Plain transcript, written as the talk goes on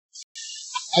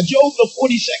Job, the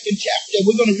 42nd chapter,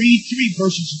 we're going to read 3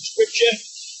 verses of scripture,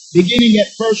 beginning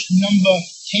at verse number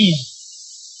 10.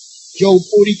 Job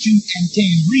 42 and 10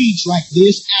 reads like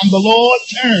this, "And the Lord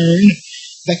turned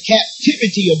the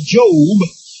captivity of Job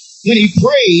when he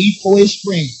prayed for his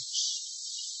friends.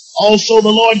 Also the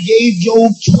Lord gave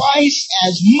Job twice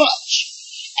as much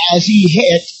as he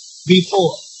had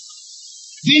before.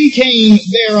 Then came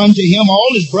there unto him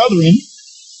all his brethren,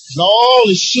 and all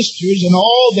his sisters, and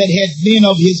all that had been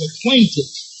of his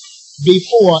acquaintance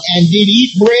before, and did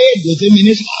eat bread with him in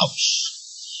his house.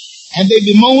 And they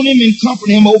bemoaned him and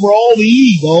comforted him over all the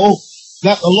evil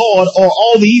that the Lord, or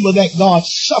all the evil that God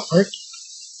suffered,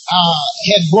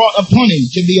 had brought upon him,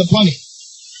 to be upon him.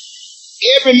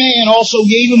 Every man also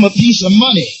gave him a piece of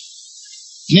money,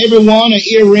 and every one an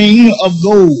earring of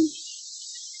gold.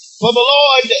 For the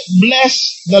Lord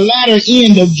blessed the latter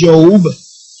end of Job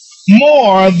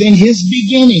more than his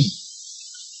beginning.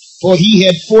 For he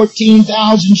had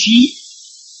 14,000 sheep,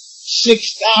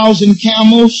 6,000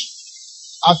 camels,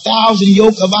 1,000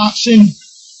 yoke of oxen,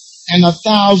 and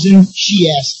 1,000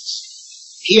 she-asses.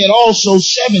 He had also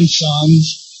 7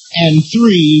 sons and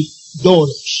 3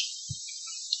 daughters."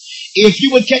 If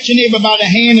you would catch a neighbor by the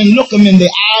hand and look him in the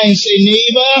eye and say,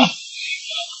 "Neighbor,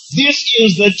 this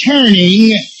is the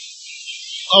turning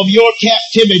of your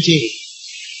captivity."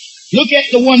 Look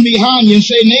at the one behind you and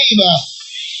say, "Neighbor,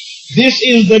 this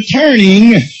is the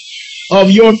turning of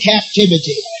your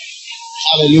captivity."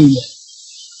 Hallelujah.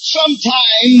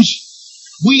 Sometimes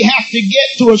we have to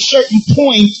get to a certain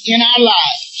point in our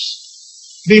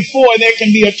lives before there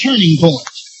can be a turning point.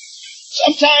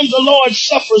 Sometimes the Lord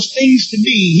suffers things to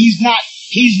be.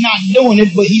 He's not doing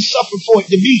it, but he suffered for it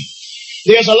to be.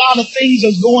 There's a lot of things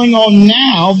that's going on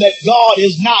now that God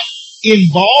is not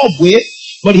involved with,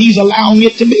 but he's allowing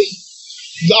it to be.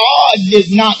 God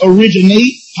did not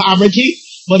originate poverty,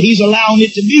 but he's allowing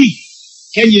it to be.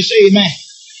 Can you say amen?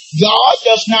 God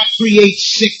does not create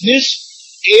sickness,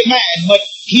 amen, but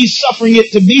he's suffering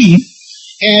it to be.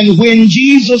 And when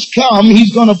Jesus comes,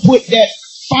 he's going to put that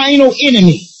final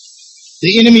enemy,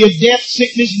 the enemy of death,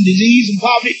 sickness, and disease, and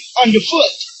poverty,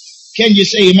 underfoot. Can you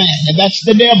say amen? And that's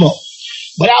the devil.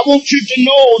 But I want you to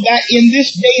know that in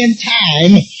this day and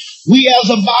time, we as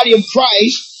a body of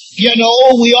Christ, we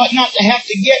ought not to have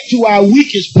to get to our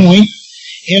weakest point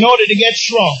in order to get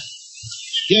strong.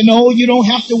 You don't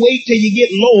have to wait till you get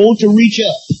low to reach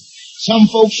up. Some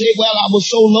folks say, "Well, I was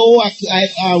so low,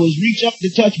 I was reach up to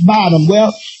touch bottom."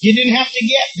 Well, you didn't have to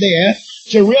get there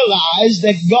to realize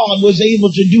that God was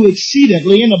able to do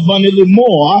exceedingly and abundantly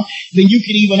more than you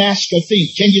could even ask or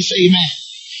think. Can you say amen?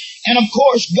 And of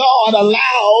course, God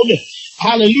allowed,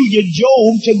 hallelujah,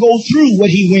 Job to go through what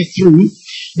he went through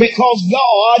because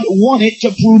God wanted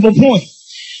to prove a point.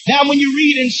 Now, when you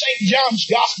read in St. John's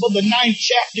Gospel, the 9th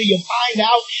chapter, you find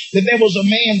out that there was a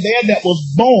man there that was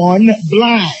born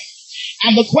blind.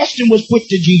 And the question was put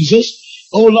to Jesus,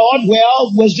 "Oh Lord,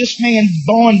 well, was this man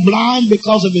born blind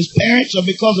because of his parents or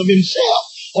because of himself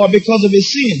or because of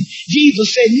his sin?"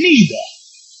 Jesus said, "Neither."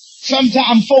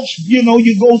 Sometimes folks, you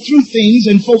go through things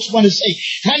and folks want to say,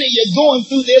 "Honey, you're going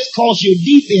through this because you're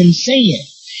deep in sin.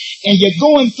 And you're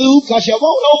going through because you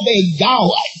won't obey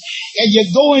God. And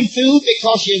you're going through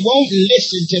because you won't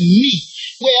listen to me."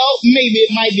 Well, maybe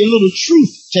it might be a little truth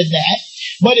to that,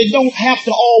 but it don't have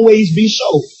to always be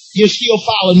so. You still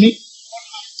following me?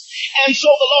 And so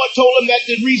the Lord told him that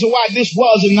the reason why this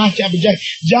was in 9th chapter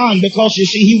John, because you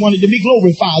see, he wanted to be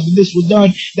glorified. And this was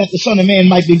done that the Son of Man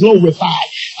might be glorified.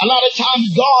 A lot of times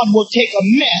God will take a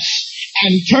mess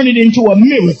and turn it into a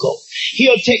miracle.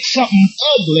 He'll take something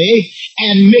ugly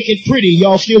and make it pretty.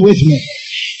 Y'all still with me?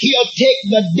 He'll take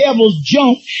the devil's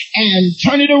junk and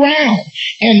turn it around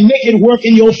and make it work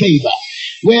in your favor.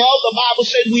 Well, the Bible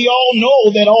said we all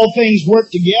know that all things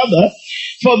work together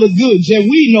for the goods. And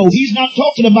we know he's not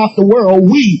talking about the world.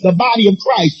 We, the body of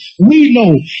Christ, we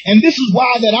know. And this is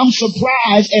why that I'm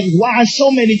surprised at why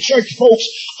so many church folks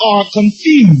are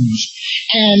confused.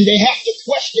 And they have to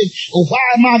question, well, why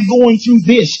am I going through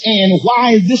this? And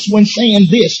why is this one saying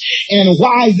this? And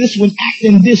why is this one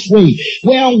acting this way?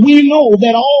 Well, we know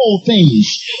that all things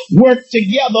work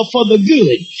together for the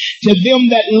good to them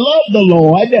that love the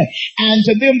Lord and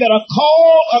to them that are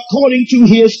called according to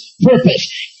his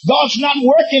purpose. God's not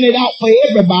working it out for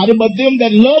everybody, but them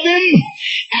that love him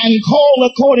and call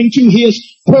according to his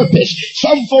purpose.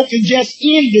 Some folk are just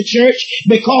in the church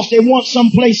because they want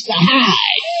some place to hide.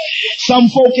 Some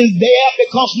folk is there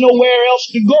because nowhere else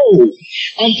to go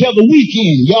until the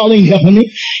weekend. Y'all ain't helping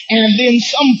me. And then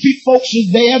some folks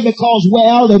is there because,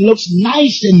 well, it looks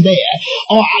nice in there,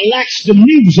 or I like the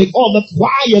music, or the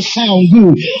choir sound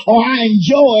good, or I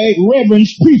enjoy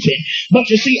Reverend's preaching. But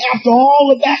you see, after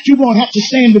all of that, you're going to have to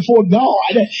stand before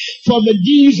God for the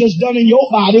deeds that's done in your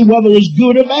body, whether it's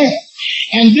good or bad.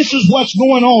 And this is what's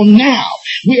going on now.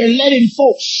 We are letting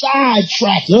folks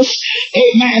sidetrack us,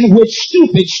 amen, with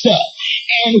stupid stuff.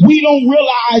 And we don't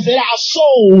realize that our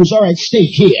souls are at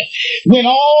stake here. When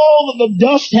all of the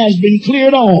dust has been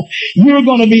cleared off, you're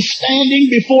going to be standing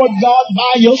before God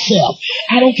by yourself.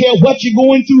 I don't care what you're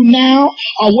going through now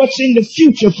or what's in the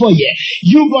future for you.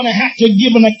 You're going to have to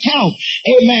give an account,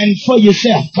 amen, for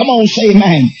yourself. Come on, say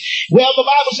amen. Well, the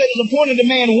Bible says it's appointed a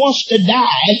man wants to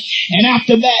die, and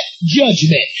after that,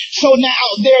 judgment. So now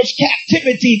there's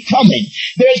captivity coming.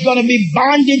 There's going to be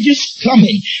bondages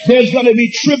coming. There's going to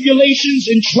be tribulations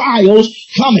and trials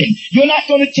coming. You're not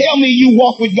going to tell me you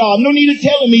walk with God. No need of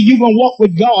telling me you're going to walk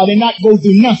with God and not go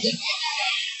through nothing.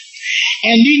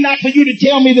 And need not for you to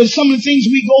tell me that some of the things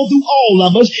we go through, all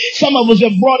of us, some of us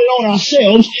have brought it on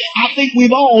ourselves. I think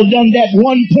we've all done that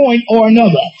one point or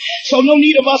another. So no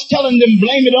need of us telling them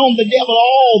blame it on the devil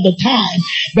all the time,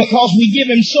 because we give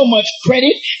him so much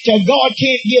credit that God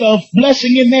can't get a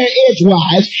blessing in there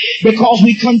edgewise because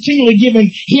we continually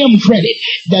giving him credit.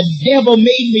 The devil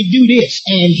made me do this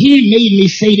and he made me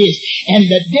say this, and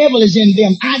the devil is in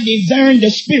them. I discern the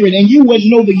spirit, and you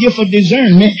wouldn't know the gift of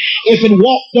discernment if it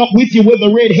walked up with you with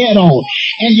a red hat on.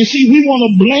 And you see, we want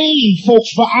to blame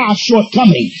folks for our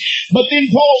shortcomings. But then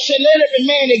Paul said, let every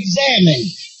man examine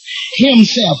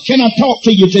himself. Can I talk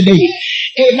to you today?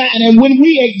 Amen. And when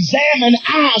we examine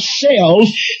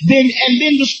ourselves, then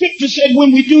the scripture said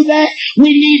when we do that,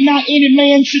 we need not any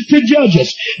man to judge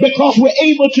us, because we're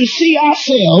able to see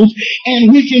ourselves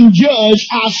and we can judge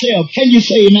ourselves. Can you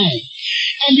say amen?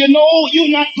 And you know, you're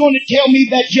not going to tell me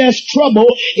that just trouble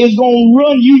is going to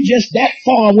run you just that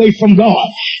far away from God.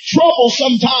 Trouble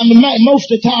sometimes,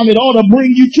 most of the time, it ought to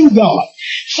bring you to God.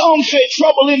 Some say,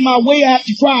 trouble in my way, I have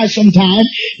to cry sometime,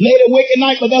 late awake at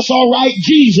night, but that's all right.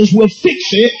 Jesus will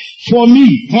fix it for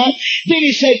me. Huh? Then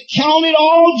he said, count it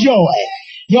all joy.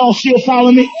 Y'all still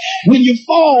follow me? When you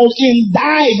fall in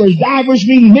divers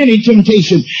mean many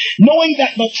temptations, knowing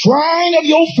that the trying of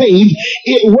your faith,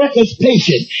 it worketh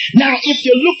patience. Now, if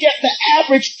you look at the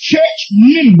average church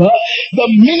member, the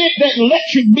minute that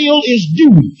electric bill is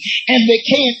due and they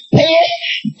can't pay it,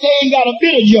 they ain't got a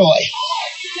bit of joy.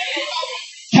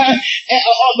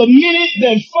 Or the minute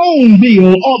the phone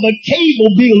bill or the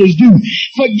cable bill is due,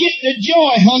 forget the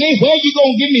joy, honey. Where you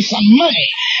gonna give me some money?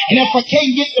 And if I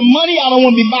can't get the money, I don't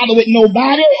want to be bothered with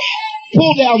nobody.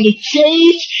 Pull down the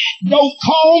shades. Don't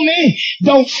call me.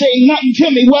 Don't say nothing to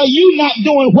me. Well, you not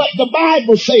doing what the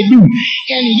Bible say do.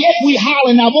 And yet we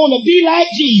hollering, I want to be like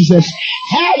Jesus.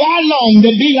 How I long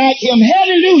to be like him.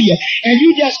 Hallelujah. And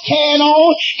you just carrying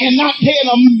on and not paying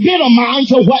a bit of mind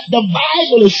to what the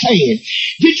Bible is saying.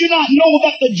 Did you not know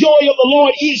that the joy of the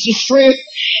Lord is the strength?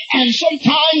 And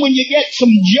sometime when you get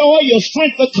some joy, your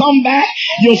strength will come back.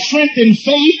 Your strength in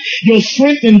faith, your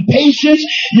strength in patience,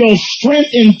 your strength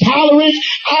in tolerance.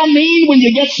 I mean, when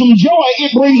you get some joy,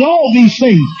 it brings all these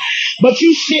things. But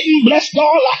you sitting, bless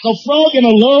God, like a frog in a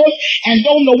log and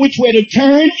don't know which way to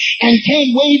turn and can't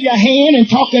wave your hand and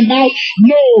talking about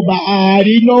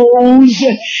nobody knows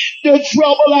the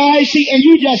trouble I see. And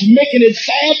you just making it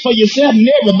sad for yourself and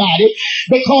everybody,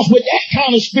 because with that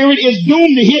kind of spirit, it's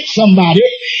doomed to hit somebody.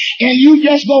 And you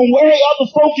just gonna worry other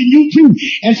folk and you too.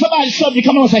 And somebody suddenly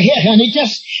come on and say, here, honey,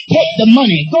 just take the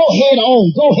money. Go ahead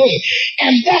on. Go ahead.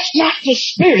 And that's not the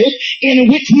spirit in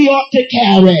which we ought to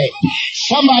carry.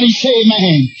 Somebody say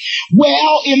amen.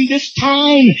 Well, in this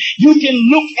time, you can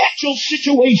look at your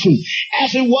situation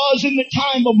as it was in the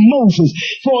time of Moses.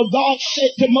 For God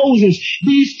said to Moses,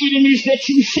 these enemies that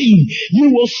you see, you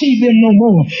will see them no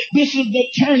more. This is the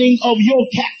turning of your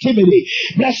captivity.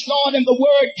 Bless God. And the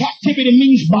word captivity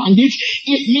means bondage.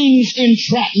 It means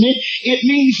entrapment. It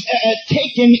means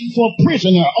taken for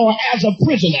prisoner or as a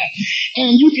prisoner.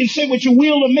 And you can say what you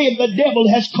will or may, the devil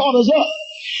has caught us up.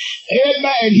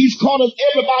 Amen. He's caught us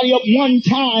everybody up one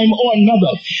time or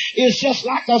another. It's just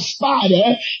like a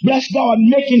spider, bless God,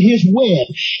 making his web.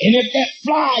 And if that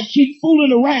fly keep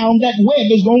fooling around, that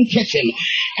web is going to catch him.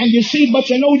 And you see, but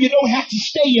you know, you don't have to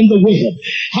stay in the web.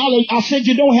 Hallelujah. I said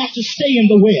you don't have to stay in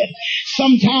the web.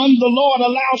 Sometimes the Lord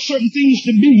allows certain things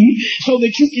to be so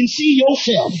that you can see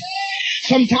yourself.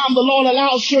 Sometimes the Lord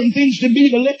allows certain things to be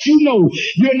to let you know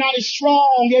you're not as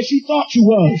strong as you thought you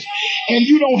was. And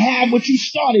you don't have what you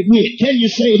started with. Can you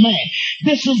say amen?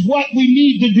 This is what we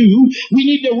need to do. We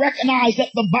need to recognize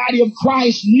that the body of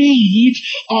Christ needs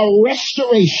a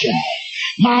restoration.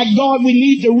 My God, we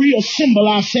need to reassemble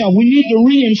ourselves. We need to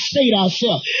reinstate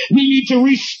ourselves. We need to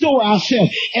restore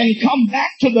ourselves and come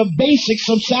back to the basics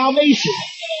of salvation.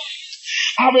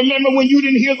 I remember when you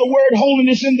didn't hear the word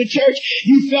holiness in the church,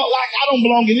 you felt like, I don't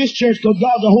belong in this church because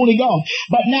God's a holy God.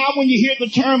 But now when you hear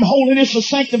the term holiness or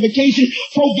sanctification,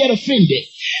 folk get offended.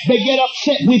 They get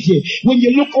upset with you. When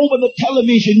you look over the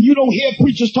television, you don't hear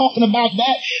preachers talking about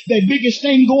that. The biggest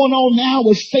thing going on now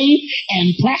is faith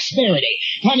and prosperity.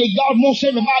 Honey, God wants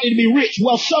everybody to be rich.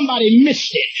 Well, somebody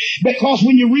missed it. Because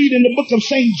when you read in the book of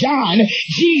St. John,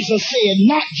 Jesus said,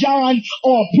 not John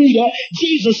or Peter,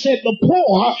 Jesus said the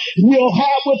poor will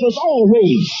have with us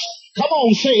always. Come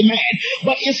on, say amen.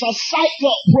 But it's a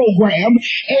psych-up program.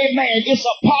 Amen. It's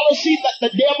a policy that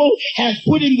the devil has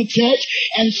put in the church,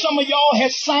 and some of y'all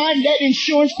have signed that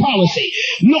insurance policy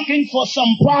looking for some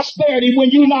prosperity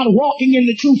when you're not walking in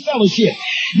the true fellowship.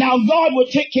 Now, God will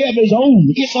take care of his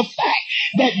own. It's a fact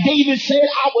that David said,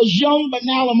 I was young, but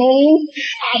now I'm old.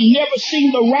 I've never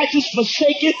seen the righteous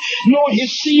forsaken, nor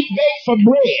his seed beg for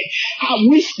bread. I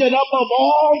wish that above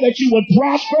all that you would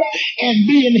prosper and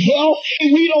be in health.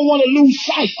 And we don't want to lose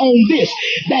sight on this,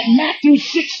 that Matthew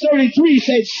 6:33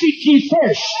 said, seek ye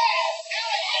first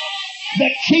the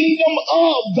kingdom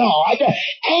of God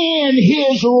and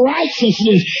his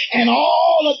righteousness, and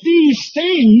all of these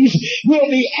things will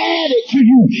be added to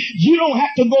you. You don't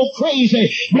have to go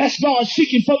crazy, bless God,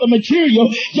 seeking for the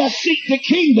material. Just seek the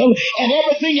kingdom and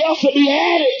everything else will be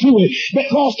added to it,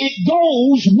 because it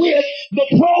goes with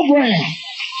the program.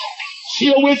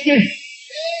 Still with me?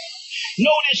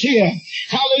 Notice here,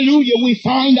 hallelujah, we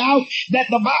find out that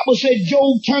the Bible said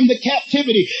Job turned the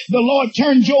captivity. The Lord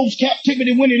turned Job's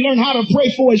captivity when he learned how to pray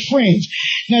for his friends.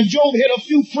 Now, Job had a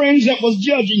few friends that was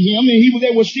judging him, and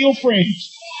they were still friends.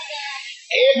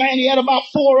 Amen. He had about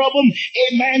 4 of them.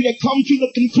 Amen. That come to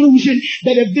the conclusion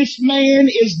that if this man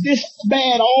is this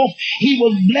bad off, he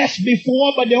was blessed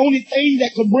before, but the only thing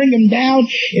that could bring him down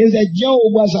is that Job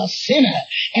was a sinner.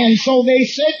 And so they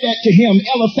said that to him,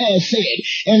 Eliphaz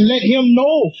said, and let him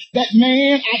know that,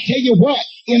 man, I tell you what,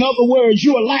 in other words,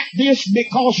 you are like this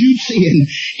because you sin.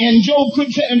 And Job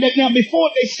couldn't say that. Now, before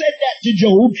they said that to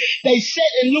Job, they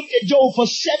sat and looked at Job for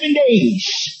 7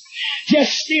 days.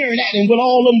 Just staring at him with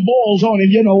all them balls on him,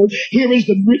 you know. Here is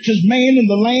the richest man in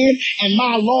the land, and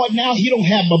my Lord, now he don't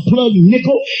have a plug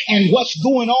nickel, and what's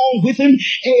going on with him?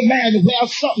 Amen. Well,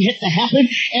 something had to happen,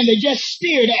 and they just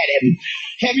stared at him.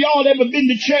 Have y'all ever been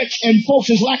to church and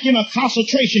folks is like in a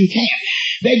concentration camp?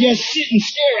 They just sit and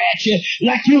stare at you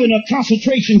like you're in a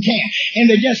concentration camp, and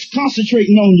they're just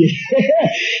concentrating on you.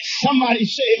 Somebody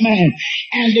say, man,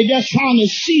 and they're just trying to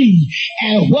see,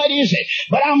 and what is it?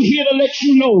 But I'm here to let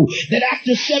you know that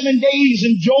after 7 days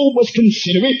and Job was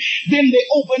considerate, then they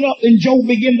opened up and Job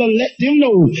began to let them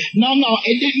know, no,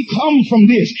 it didn't come from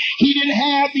this. He didn't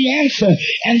have the answer,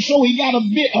 and so he got a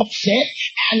bit upset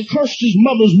and cursed his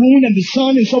mother's womb and the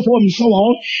son and so forth and so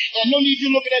on. And no need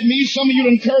you looking at me. Some of you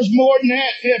done cursed more than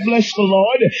that. Yeah, bless the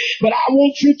Lord. But I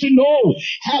want you to know,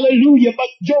 hallelujah, but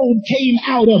Job came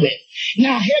out of it.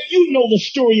 Now, have you know the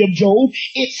story of Job?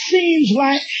 It seems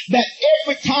like that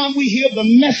every time we hear the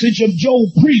message of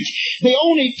Job preach, they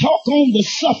only talk on the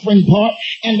suffering part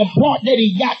and the part that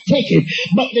he got taken,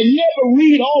 but they never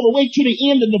read all the way to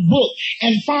the end of the book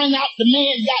and find out the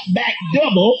man got back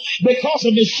double because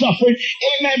of his suffering.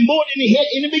 Amen. More than he had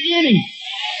in the beginning.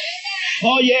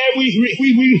 Oh yeah,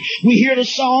 we hear the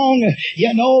song,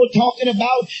 you know, talking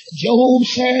about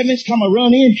Job's servants come a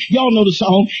run in. Y'all know the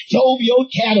song, Job, your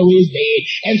cattle is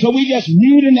dead. And so we just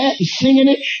muting that and singing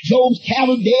it. Job's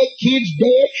cattle dead, kids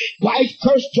dead, wife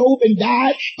cursed Job and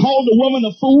died, called the woman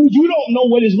a fool. You don't know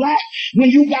what it's like when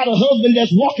you got a husband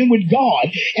that's walking with God,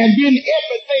 and then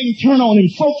everything turn on him,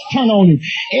 folks turn on him,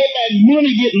 and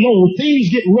money get low,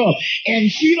 things get rough, and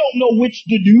she don't know which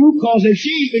to do, because if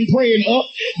she's been praying up,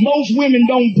 most women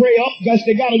don't pray up because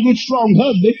they got a good strong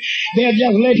husband. They'll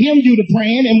just let him do the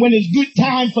praying, and when it's good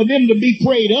time for them to be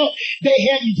prayed up, they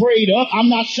haven't prayed up. I'm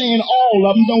not saying all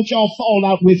of them, don't y'all fall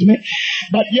out with me,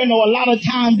 but you know, a lot of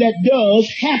times that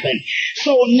does happen.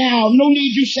 So now, no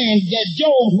need you saying that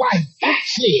Job's wife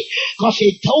backslid because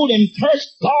he told him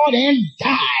curse God and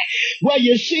die. Well,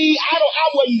 you see, I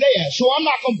wasn't there, so I'm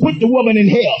not going to put the woman in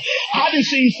hell. I done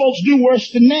seen folks do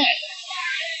worse than that.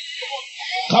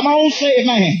 Come on, say it,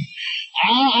 man.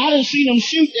 I done seen them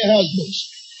shoot their husbands.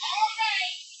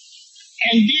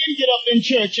 and then get up in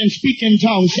church and speak in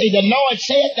tongues. Say, the Lord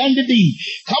said unto thee.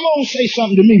 Come on, say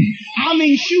something to me. I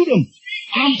mean, shoot them.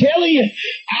 I'm telling you,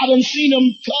 I done seen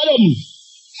them cut them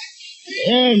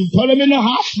and put them in the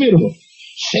hospital.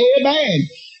 Say amen.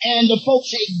 And the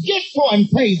folks say, good for him,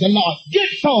 praise the Lord. Good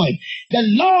for him. The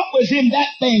Lord was in that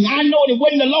thing. I know it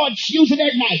wasn't the Lord's using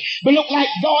that night, but look like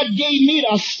God gave me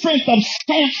the strength of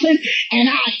Samson, and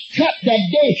I cut that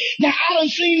day. Now, I done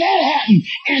seen that happen,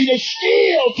 and they're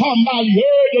still talking about, you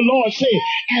heard the Lord say,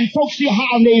 and folks still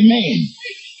hollering amen.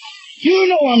 You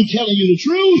know I'm telling you the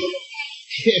truth.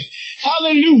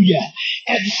 Hallelujah.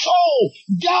 And so,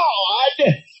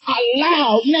 God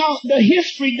allowed. Now, the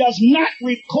history does not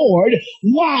record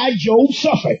why Job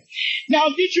suffered. Now,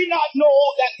 did you not know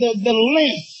that the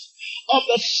length of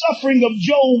the suffering of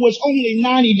Job was only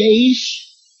 90 days?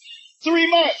 3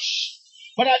 months.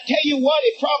 But I tell you what,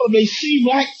 it probably seemed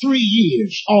like 3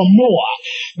 years or more.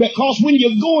 Because when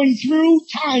you're going through,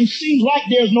 time seems like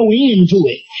there's no end to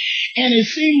it. And it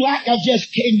seemed like I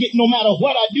just can't get, no matter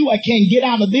what I do, I can't get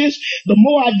out of this. The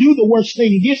more I do, the worse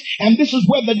thing gets. And this is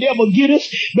where the devil get us,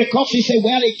 because he say,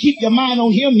 well, they keep your mind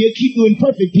on him, he'll keep you in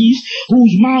perfect peace,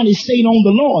 whose mind is stayed on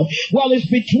the Lord. Well, it's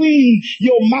between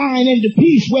your mind and the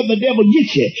peace where the devil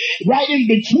gets you. Right in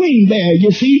between there,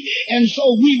 you see. And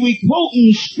so we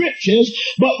quoting scriptures,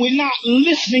 but we're not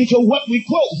listening to what we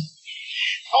quote.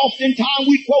 Oftentimes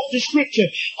we quote the scripture,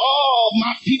 oh,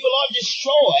 my people are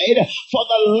destroyed for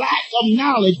the lack of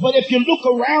knowledge. But if you look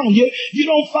around you, you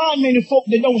don't find many folk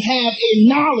that don't have a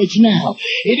knowledge now.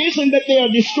 It isn't that they are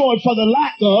destroyed for the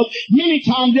lack of. Many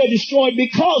times they're destroyed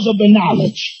because of the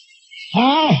knowledge.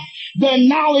 Their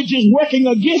knowledge is working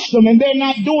against them, and they're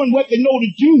not doing what they know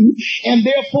to do. And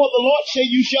therefore the Lord said,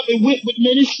 you shall be whipped with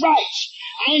many stripes.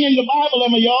 I ain't in the Bible,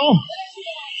 am I, y'all?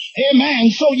 Amen.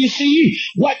 So you see,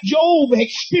 what Job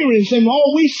experienced, and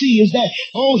all we see is that,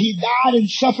 oh, he died and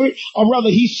suffered, or rather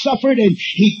he suffered and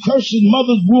he cursed his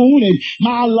mother's womb, and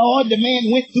my Lord, the man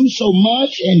went through so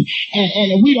much,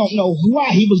 and we don't know why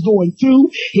he was going through.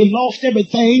 He lost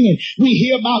everything, and we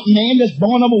hear about man that's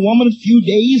born of a woman a few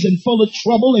days and full of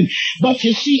trouble, but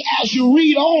you see, as you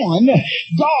read on,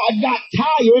 God got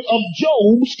tired of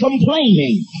Job's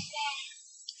complaining.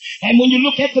 And when you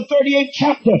look at the 38th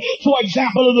chapter, for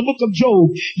example, of the book of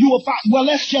Job, you will find, well,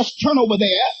 let's just turn over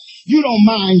there. You don't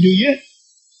mind, do you?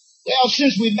 Well,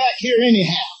 since we're back here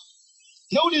anyhow.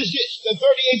 Notice this, the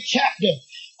 38th chapter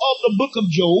of the book of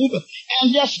Job,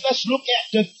 and just let's look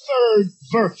at the 3rd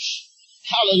verse.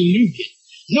 Hallelujah.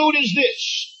 Notice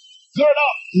this. Gird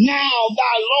up now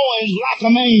thy loins like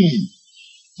a man,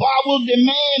 for I will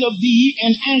demand of thee,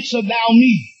 and answer thou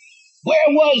me.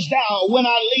 Where was thou when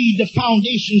I laid the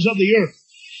foundations of the earth?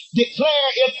 Declare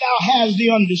if thou hast the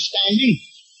understanding.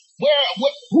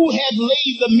 Who hath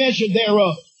laid the measure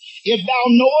thereof? If thou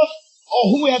knowest, or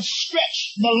who hath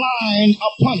stretched the line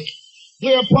upon it?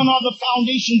 Whereupon are the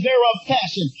foundations thereof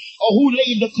fastened? Or who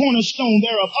laid the cornerstone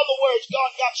thereof? Other words,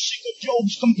 God got sick of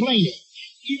Job's complaining.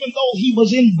 Even though he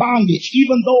was in bondage,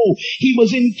 even though he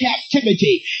was in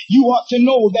captivity, you ought to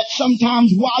know that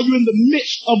sometimes while you're in the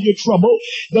midst of your trouble,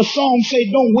 the song says,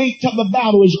 don't wait till the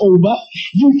battle is over.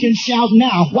 You can shout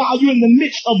now. While you're in the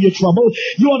midst of your trouble,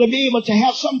 you ought to be able to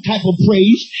have some type of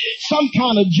praise, some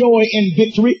kind of joy and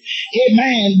victory.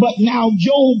 Amen. But now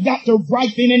Job got to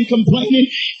griping and complaining,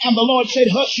 and the Lord said,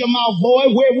 hush your mouth,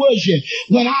 boy. Where was you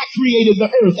when I created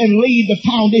the earth and laid the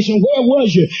foundation? Where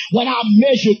was you when I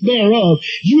measured thereof?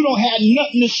 You don't have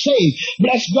nothing to say.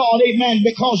 Bless God, amen,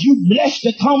 because you blessed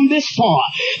to come this far.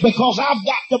 Because I've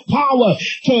got the power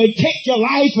to take your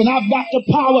life, and I've got the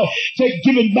power to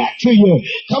give it back to you.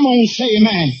 Come on, say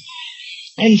amen.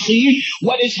 And see,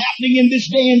 what is happening in this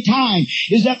day and time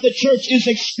is that the church is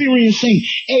experiencing,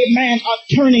 amen,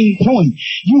 a turning point.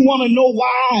 You want to know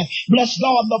why? Bless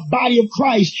God, the body of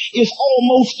Christ is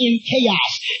almost in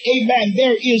chaos. Amen.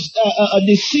 There is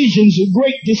decisions,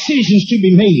 great decisions to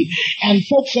be made. And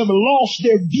folks have lost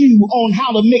their view on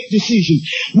how to make decisions.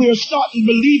 We're starting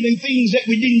believing things that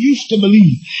we didn't used to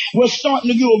believe. We're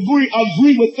starting to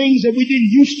agree with things that we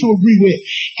didn't used to agree with.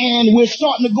 And we're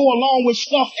starting to go along with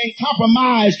stuff and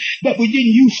compromise that we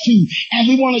didn't used to. And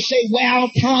we want to say, well,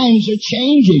 times are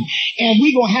changing, and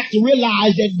we're going to have to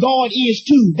realize that God is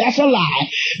too. That's a lie,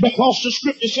 because the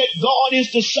scripture said God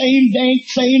is the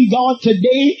same God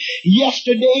today,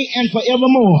 yesterday, and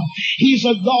forevermore. He's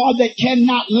a God that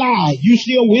cannot lie. You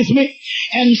still with me?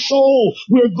 And so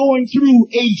we're going through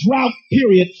a drought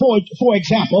period, for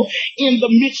example, in the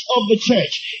midst of the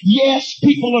church. Yes,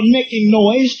 people are making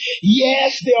noise.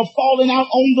 Yes, they're falling out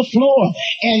on the floor.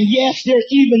 And yes, they're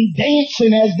they're even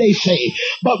dancing, as they say.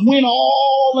 But when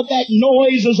all of that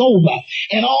noise is over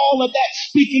and all of that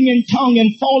speaking in tongue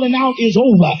and falling out is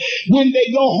over, when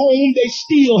they go home, they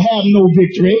still have no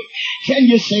victory. Can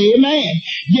you say amen?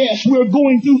 Yes, we're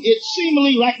going through, it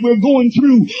seemingly like we're going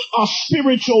through a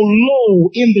spiritual low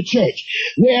in the church,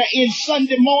 where in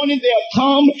Sunday morning they'll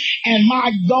come and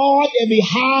my God, they'll be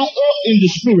high up in the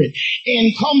spirit,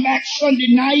 and come back Sunday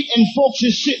night and folks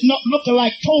is sitting up looking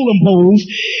like totem poles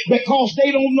because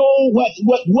they don't know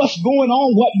what's going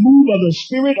on, what move of the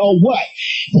spirit or what.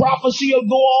 Prophecy will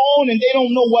go on and they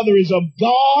don't know whether it's of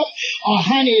God or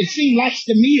honey, it seems like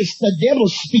to me it's the devil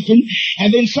speaking.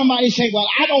 And then somebody say, well,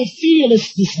 I don't feel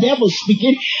it's the devil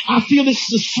speaking. I feel it's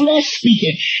the flesh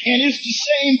speaking. And it's the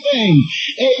same thing.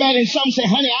 Amen. And some say,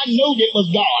 honey, I know it was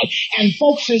God. And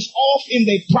folks is off in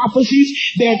their prophecies.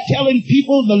 They're telling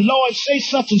people the Lord say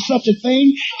such and such a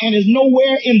thing and is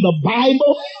nowhere in the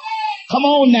Bible. Come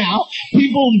on now.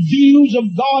 People's views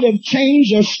of God have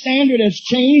changed. Their standard has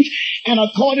changed. And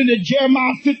according to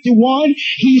Jeremiah 51,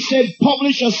 he said,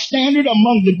 publish a standard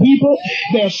among the people.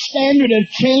 Their standard has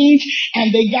changed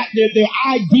and they got their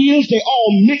ideas. They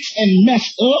all mixed and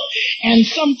messed up. And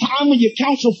sometime when you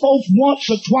counsel folks once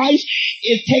or twice,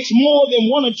 it takes more than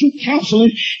one or two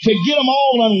counseling to get them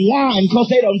all unwind because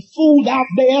they done fooled out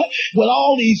there with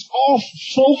all these off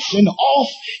folks and off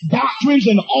doctrines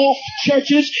and off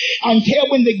churches until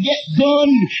when they get done,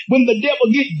 when the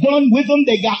devil get done with them,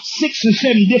 they got 6 or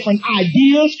 7 different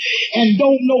ideas and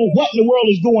don't know what in the world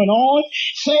is going on.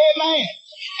 Say amen.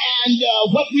 And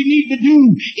what we need to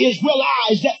do is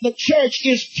realize that the church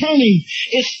is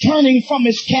turning from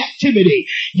its captivity.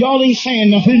 Y'all ain't saying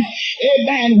nothing.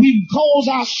 Amen. We cause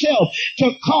ourselves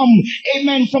to come,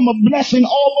 amen, from a blessing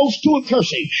almost to a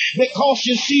cursing. Because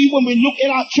you see, when we look at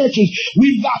our churches,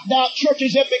 our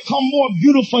churches have become more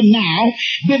beautiful now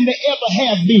than they ever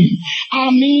have been. I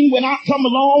mean, when I come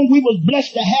along, we was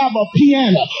blessed to have a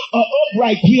piano, an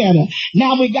upright piano.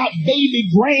 Now we got baby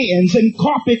grands and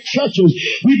carpet churches.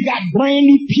 We've got brand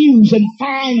new pews and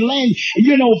fine land,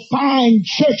 fine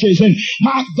churches. And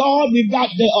my God, we've got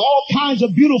all kinds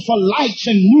of beautiful lights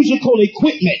and musical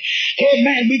equipment.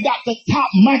 Amen. We got the top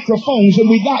microphones and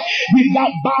we've got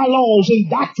bylaws and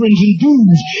doctrines and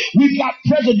dues. We've got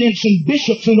presidents and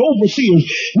bishops and overseers.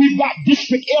 We've got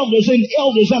district elders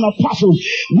and apostles.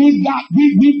 We've got,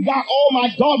 oh my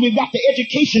God, we've got the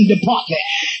education department.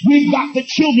 We've got the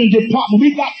children's department.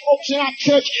 We've got folks in our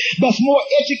church that's more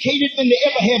educated than they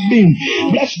ever have been.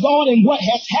 Bless God. And what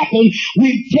has happened,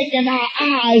 we've taken our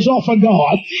eyes off of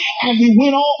God and we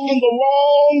went off in the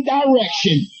wrong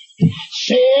direction.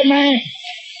 Say amen.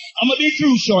 I'm going to be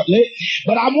through shortly,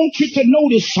 but I want you to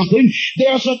notice something.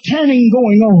 There's a turning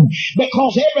going on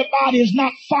because everybody is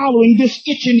not following this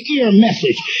itching ear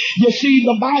message. You see,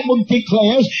 the Bible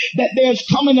declares that there's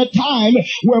coming a time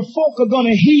where folk are going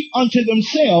to heap unto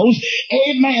themselves,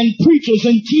 amen, preachers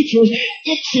and teachers,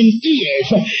 itching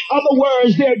ears. In other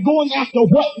words, they're going after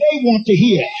what they want to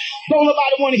hear. Don't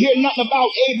nobody want to hear nothing about,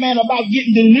 amen, about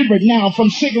getting delivered now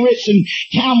from cigarettes and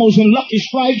Camels and Lucky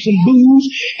Stripes and booze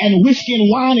and whiskey and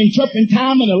wine and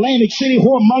turpentine and Atlantic City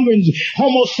whoremonger and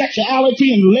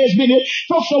homosexuality and lesbian.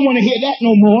 Folks don't want to hear that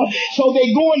no more. So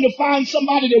they're going to find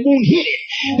somebody that won't hit it.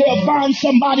 They'll find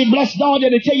somebody, bless God,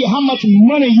 that'll tell you how much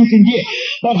money you can get.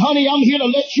 But honey, I'm here to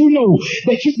let you know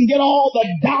that you can get all the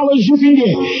dollars you can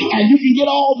get and you can get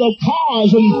all the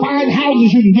cars and fine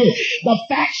houses you can get. The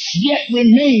fact yet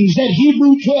remains that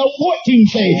Hebrews 12:14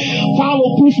 say,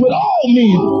 follow peace with all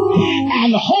men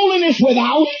and holiness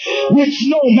without which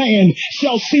no man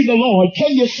shall see the Lord.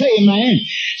 Can you say amen?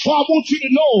 So I want you to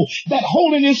know that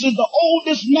holiness is the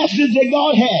oldest message that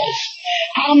God has.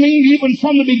 I mean, even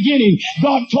from the beginning,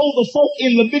 God told the folk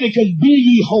in Leviticus, be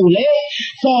ye holy,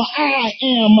 for I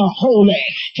am holy.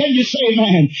 Can you say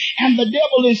amen? And the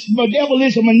devil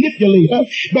is a manipulator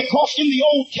because in the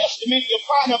Old Testament you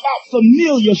find about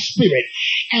familiar spirit.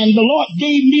 And the Lord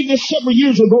gave me this several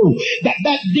years ago,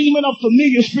 that demon of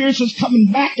familiar spirits is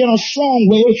coming back in a strong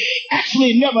way.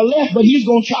 Actually, it never left, but he's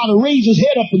going to try to raise his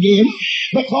head up again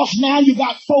because now you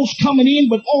got folks coming in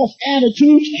with off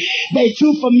attitudes. They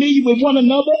too familiar with one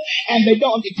another and they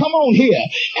don't come on here.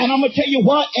 And I'm going to tell you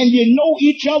what, and you know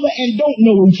each other and don't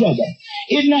know each other.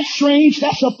 Isn't that strange?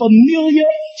 That's a familiar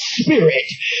spirit.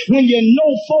 When you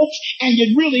know folks and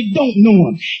you really don't know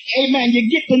them. Amen. You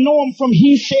get to know them from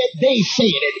he said, they said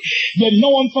it. You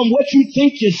know them from what you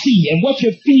think you see and what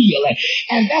you feel.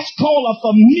 And that's called a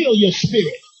familiar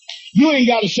spirit. You ain't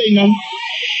got to say nothing.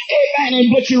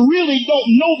 Amen. But you really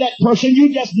don't know that person.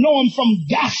 You just know them from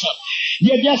gossip.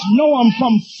 You just know them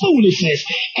from foolishness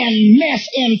and mess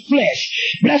and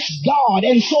flesh. Bless God.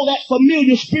 And so that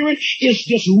familiar spirit is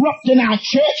disrupting our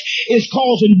church, is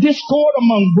causing discord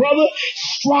among brothers,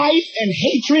 strife and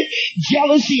hatred,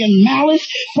 jealousy and malice.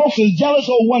 Folks are jealous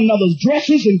of one another's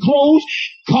dresses and clothes,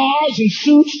 cars and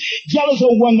suits, jealous of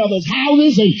one another's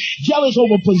houses, and jealous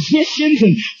over positions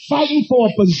and fighting for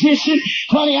a position.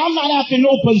 Honey, I'm not after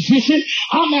no position.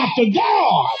 I'm after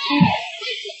God.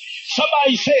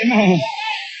 Somebody say, man,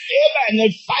 everybody,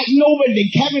 they're fighting over it.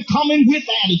 They coming with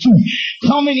attitude.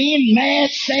 Coming in mad,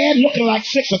 sad, looking like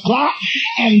 6 o'clock,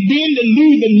 and then they're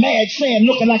leaving mad, sad,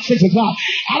 looking like 6 o'clock.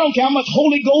 I don't care how much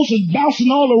Holy Ghost is bouncing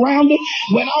all around them.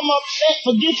 When I'm upset,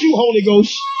 forget you, Holy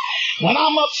Ghost. When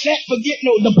I'm upset, forget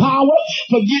the power,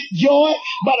 forget joy.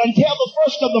 But until the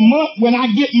first of the month, when I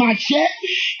get my check,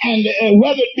 and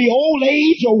whether it be old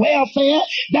age or welfare,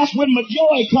 that's when my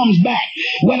joy comes back.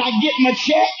 When I get my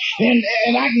check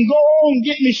and I can go on and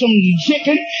get me some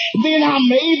chicken, then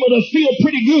I'm able to feel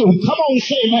pretty good. Come on,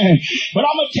 say man. But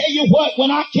I'm going to tell you what,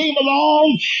 when I came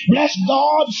along, bless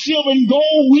God, silver and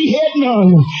gold, we had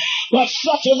none. But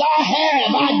such as I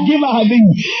have, I give I thee.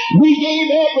 We gave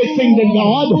everything to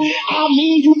God. I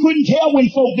mean, you couldn't tell when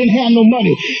folk didn't have no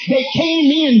money. They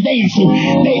came in dancing.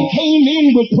 They came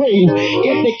in with praise.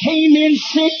 If they came in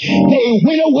sick, they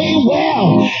went away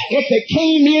well. If they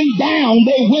came in down,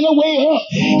 they went away up.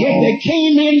 If they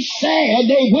came in sad,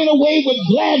 they went away with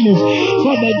gladness.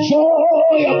 For the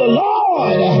joy of the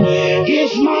Lord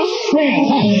is my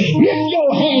strength. Lift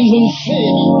your hands and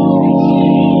sing.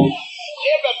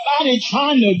 Everybody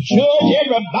trying to judge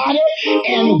everybody.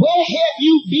 And where have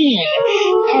you been?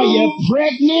 Are you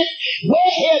pregnant?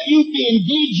 Where have you been?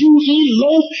 Did you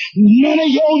elope? None of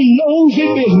your nosy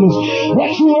business.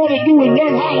 What you ought to do is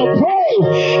learn how to pray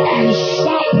and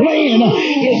stop playing.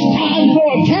 It's time for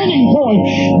a turning point.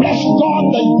 Bless God,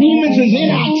 the demons is in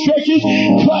our churches,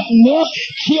 cutting up,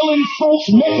 killing folks,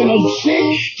 making us sick,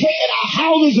 taking our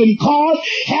houses and cars,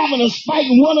 having us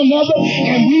fighting one another,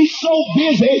 and we so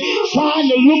busy trying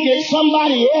to look at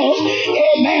somebody else.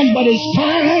 Amen. But it's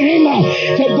time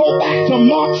to go back to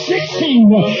Mark 16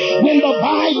 when the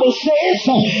Bible says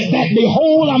that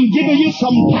behold, I'm giving you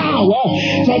some power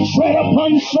to tread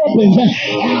upon serpents,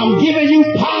 and I'm giving you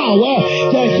power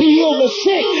to heal the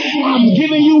sick. I'm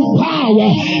giving you power,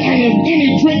 and if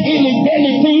any drink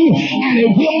anything, and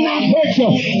it will not hurt you.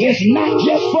 It's not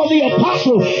just for the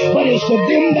apostles, but it's for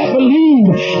them that believe.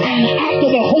 And after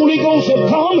the Holy Ghost have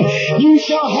come, you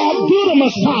shall have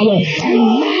dunamis power. And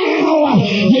now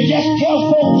you just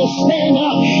tell folks to stand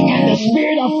up, and the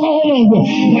Spirit will fall on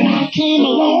you. When I came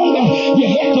along, you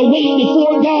had to wait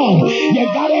before God. You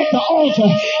got at the altar,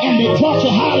 and they taught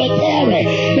you how to tarry.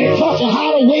 They taught you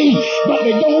how to wait, but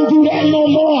they don't do that no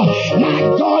more. My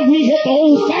God, we hit the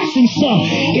old-fashioned stuff.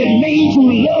 It made you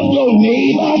love your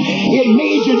neighbor. It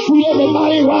made you treat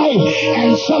everybody right.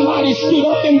 And somebody stood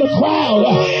up in the crowd,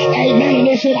 amen, and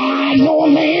they said, I know a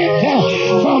man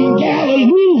from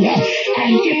Galilee,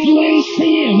 and if you ain't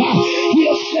sin,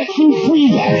 he'll set you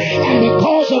free. And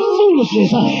because of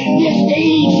foolishness, this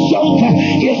age joke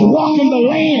is walking the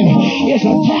land, is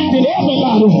attacking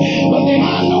everybody. But then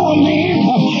I know a man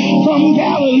from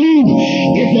Galilee.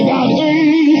 If you got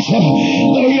age,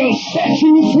 he'll set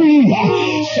you free.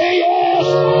 Say yes.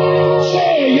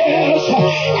 Say yes.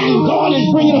 And God is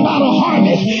bringing about a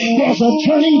harvest. There's a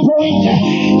turning point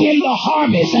in the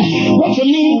harvest. What you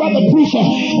mean, brother preacher?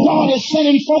 God is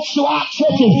sending folks to our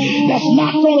churches that's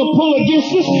not going to pull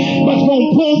against us, but going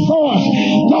to pull for us.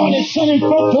 God is sending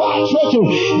folks to our churches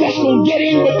that's going to get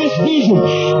in with this vision,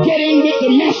 get in with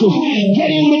the message, get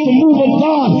in with the move of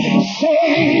God. Say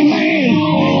amen.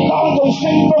 God going to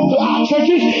send folks to our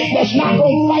churches that's not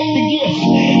going to fight the gifts,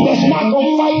 that's not going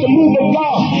to fight the move of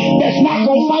God, that's not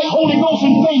going to fight Holy Ghost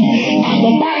and faith. And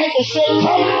the Bible says,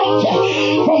 come out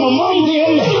from among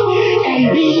them and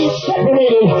be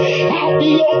separated. I'll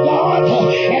be your God,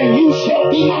 and you shall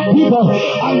be my people.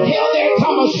 Until there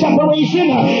come a separation,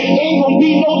 ain't going to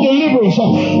be no deliverance.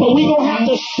 But we're going to have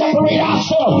to separate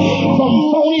ourselves from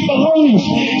phony balonies,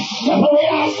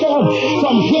 separate ourselves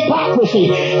from hypocrisy,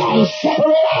 and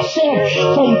separate ourselves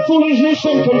from foolishness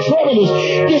and contrariness,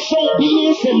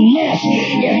 disobedience and mess.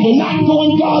 If you're not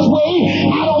going God's way,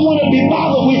 I don't want to be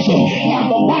bothered with you. And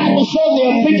the Bible says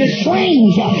they'll think it's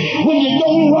strange when you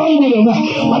don't run with them.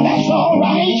 But that's all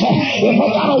right. If I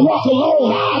got to walk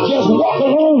alone, I'll just walk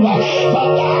alone. For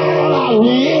God I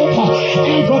live,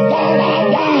 and for God I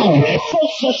die.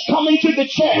 Folks are coming to the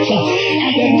church,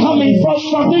 and they're coming for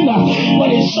something, but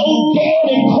it's so dead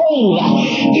and cold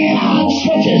in our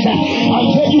churches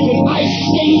until you can ice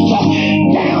skate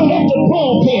down at the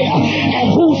pulpit.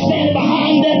 And who's standing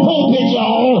behind that pulpit,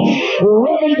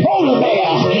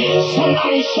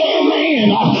 Somebody say,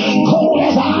 man, cold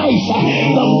as ice.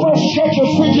 The first church of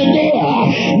Frigidaire,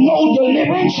 no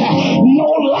deliverance, no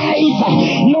life,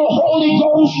 no Holy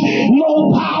Ghost, no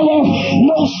power,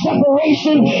 no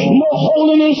separation, no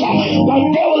holiness. The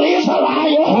devil is a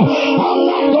liar. I'm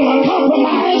not going to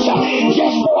compromise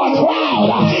just for a crowd.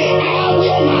 I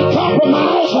will not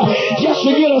compromise just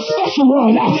to get a special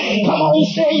one. Come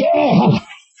on, say yeah.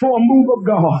 For a move of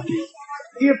God.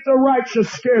 If the righteous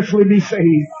scarcely be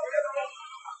saved,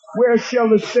 where shall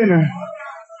the sinner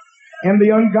and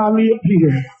the ungodly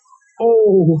appear?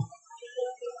 Oh,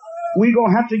 we're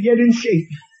going to have to get in shape.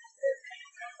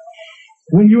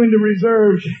 When you're in the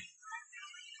reserves,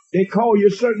 they call you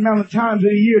a certain amount of times in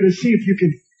a year to see if you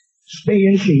can stay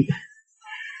in shape.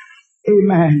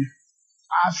 Amen.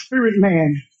 Our spirit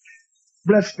man,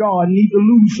 bless God, need to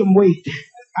lose some weight.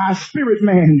 Our spirit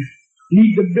man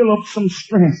need to build up some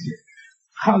strength.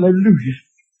 Hallelujah.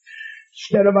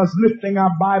 Instead of us lifting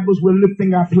our Bibles, we're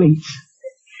lifting our plates.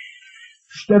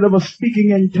 Instead of us speaking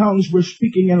in tongues, we're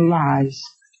speaking in lies.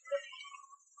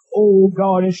 Oh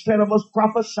God, instead of us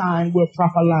prophesying, we're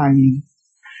prophesying.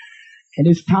 And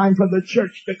it's time for the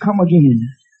church to come again.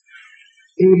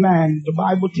 Amen. The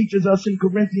Bible teaches us in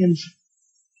Corinthians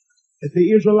that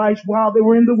the Israelites, while they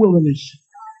were in the wilderness,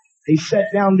 they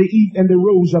sat down to eat and they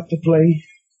rose up to play.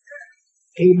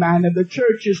 Amen. And the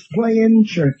church is playing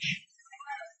church.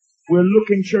 We're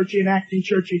looking churchy and acting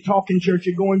churchy, talking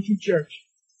churchy, going to church.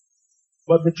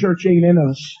 But the church ain't in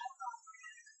us.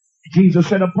 Jesus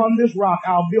said, upon this rock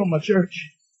I'll build my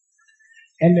church,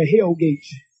 and the hell gates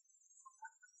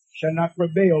shall not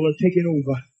prevail or take it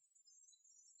over.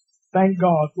 Thank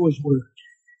God for his word.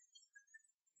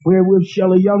 Wherewith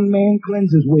shall a young man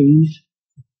cleanse his ways?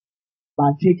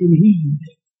 By taking heed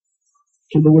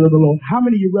to the word of the Lord. How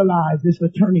many of you realize this is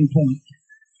a turning point?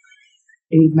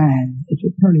 Amen. It's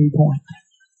a turning point.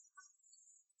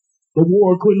 The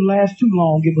war couldn't last too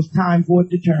long. It was time for it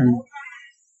to turn.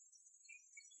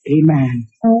 Amen.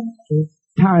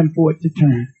 Time for it to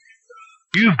turn.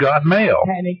 You've got mail.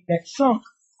 Panic that sunk.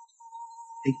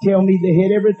 They tell me they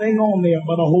had everything on there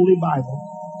but a holy Bible.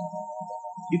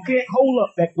 You can't hold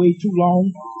up that way too long.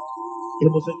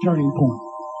 It was a turning point.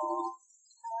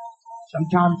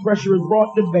 Sometimes pressure is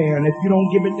brought to bear, and if you don't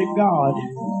give it to God,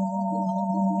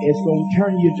 it's going to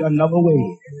turn you to another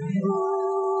way.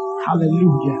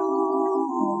 Hallelujah.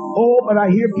 Oh, but I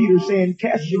hear Peter saying,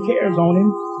 cast your cares on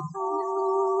him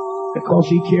because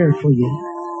he cared for you.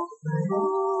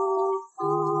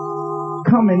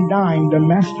 Come and dine. The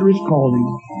master is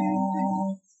calling.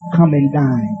 Come and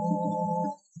dine.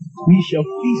 We shall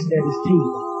feast at his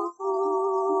table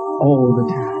all the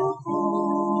time.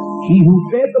 He who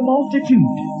fed the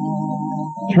multitude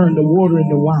turned the water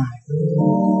into wine.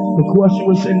 The question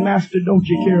was said, Master, don't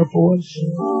you care for us?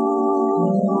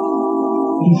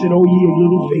 He said, oh, ye of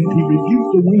little faith. He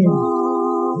rebuked the wind.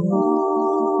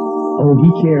 Oh,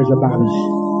 he cares about us.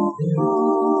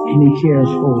 And he cares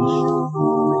for us.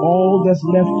 All that's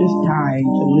left is time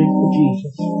to live for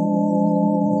Jesus.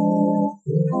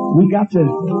 We got to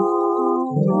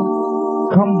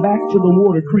come back to the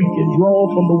water creek and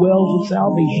draw from the wells of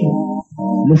salvation.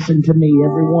 Listen to me,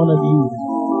 every one of you.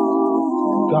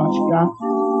 God's got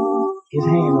his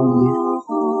hand on you.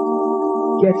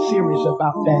 Get serious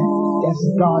about that. That's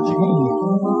God's hand.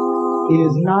 It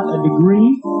is not a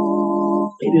degree.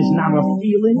 It is not a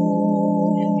feeling.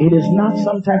 It is not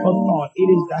some type of thought. It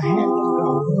is the hand of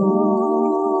God.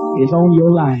 It's on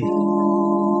your life.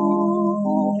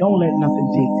 Don't let nothing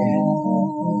take that.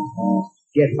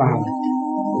 Get violent.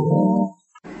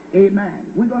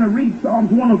 Amen. We're going to read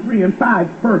Psalms 103 and 5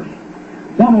 first.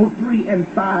 103 and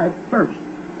 5 first.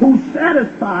 Who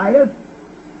satisfieth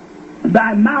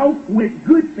thy mouth with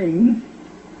good things,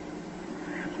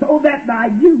 so that thy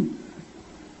youth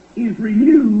is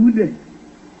renewed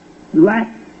like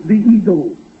the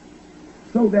eagle.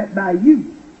 So that thy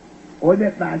youth, or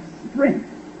that thy strength,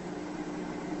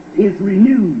 is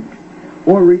renewed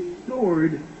or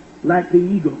restored like the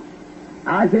eagle.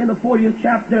 Isaiah the 40th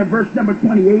chapter, verse number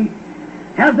 28.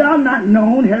 Hast thou not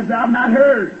known, hast thou not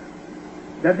heard,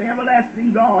 that the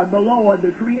everlasting God, the Lord,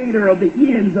 the creator of the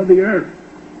ends of the earth,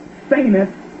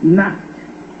 fainteth not,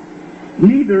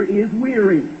 neither is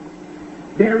weary.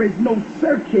 There is no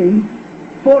searching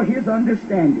for his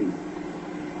understanding.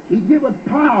 He giveth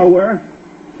power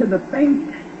to the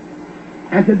faint,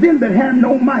 and to them that have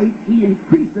no might he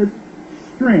increaseth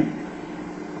strength.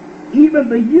 Even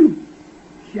the youth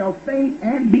shall faint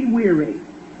and be weary,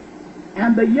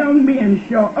 and the young men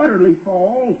shall utterly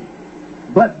fall.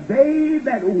 But they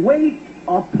that wait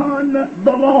upon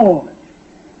the Lord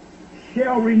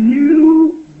shall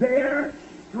renew their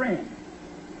strength.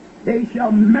 They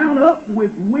shall mount up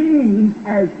with wings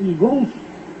as eagles.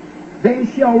 They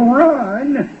shall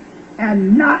run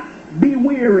and not be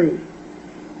weary.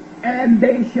 And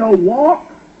they shall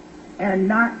walk and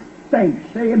not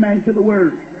faint. Say amen to the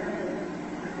word.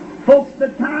 Folks, the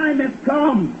time has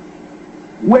come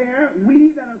where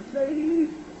we that are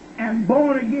saved and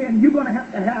born again, you're going to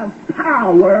have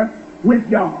power with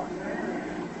God.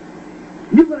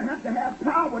 You're going to have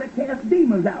power to cast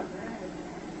demons out,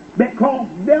 because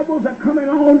devils are coming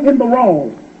on in the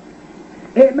wrong.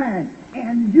 Amen.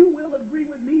 And you will agree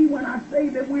with me when I say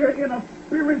that we are in a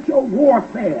spiritual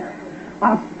warfare,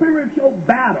 a spiritual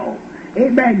battle.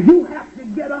 Amen. You have to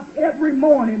get up every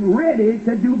morning ready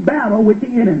to do battle with the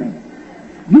enemy.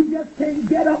 You just can't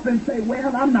get up and say,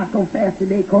 well, I'm not going to fast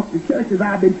today because the churches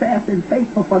I've been fasting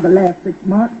faithful for the last 6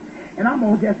 months, and I'm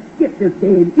going to just skip this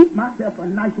day and eat myself a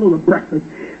nice little breakfast.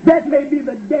 That may be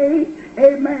the day,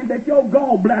 amen, that your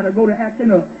gallbladder go to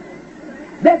acting up.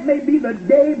 That may be the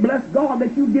day, bless God,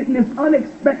 that you getting this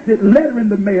unexpected letter in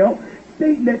the mail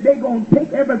stating that they're going to take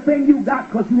everything you got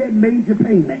because you had made your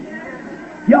payment.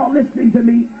 Y'all listening to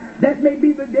me? That may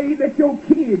be the day that your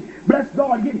kid, bless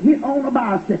God, get hit on a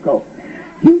bicycle.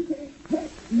 He can't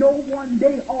take no one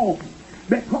day off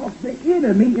because the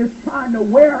enemy is trying to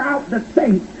wear out the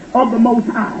saints of the Most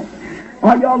High.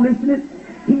 Are y'all listening?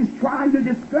 He's trying to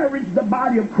discourage the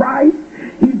body of Christ.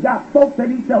 He's got folks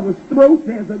at each other's throats.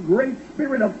 There's a great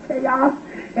spirit of chaos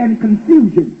and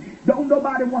confusion. Don't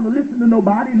nobody want to listen to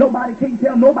nobody. Nobody can't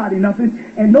tell nobody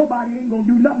nothing. And nobody ain't going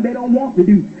to do nothing they don't want to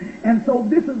do. And so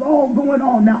this is all going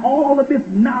on. Now all of this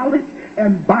knowledge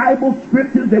and Bible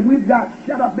scriptures that we've got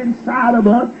shut up inside of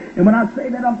us. And when I say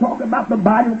that, I'm talking about the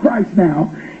body of Christ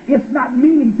now. It's not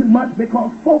meaning too much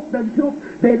because folks that took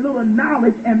their little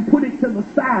knowledge and put it to the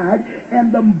side,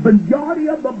 and the majority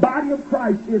of the body of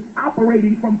Christ is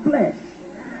operating from flesh,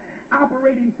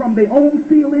 operating from their own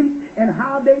feelings and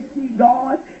how they see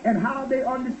God and how they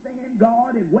understand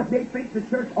God and what they think the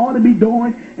church ought to be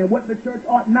doing and what the church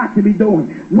ought not to be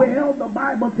doing. Well, the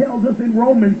Bible tells us in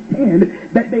Romans 10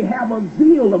 that they have a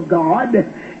zeal of God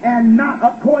and not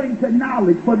according to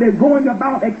knowledge, for they're going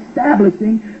about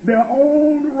establishing their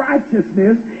own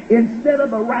righteousness instead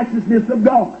of the righteousness of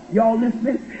God. Y'all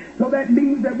listening? So that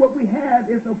means that what we have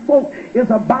is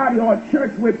a body or a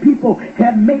church where people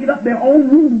have made up their own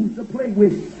rules to play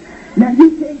with. Now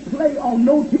you can't play on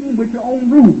no team with your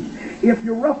own rules. If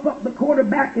you rough up the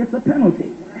quarterback, it's a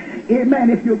penalty. Amen.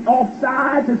 If you're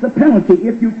offsides, it's a penalty.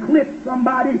 If you clip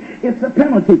somebody, it's a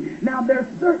penalty. Now there's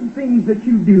certain things that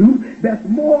you do that's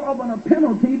more of a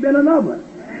penalty than another.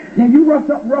 Now you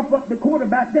rough up the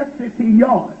quarterback, that's 15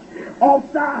 yards.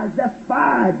 Offsides, that's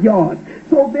 5 yards.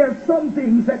 So there's some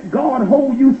things that God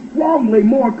holds you strongly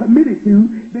more committed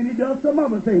to than he does some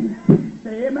other things.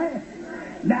 Say amen.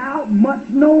 Now, much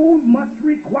known, much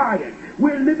required.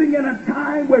 We're living in a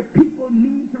time where people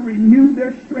need to renew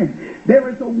their strength. There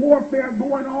is a warfare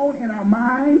going on in our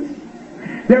minds.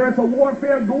 There is a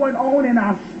warfare going on in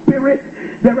our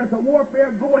spirit. There is a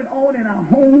warfare going on in our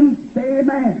homes. Say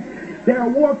amen. There are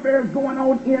warfares going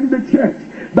on in the church.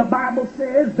 The Bible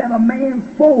says that a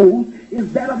man's foe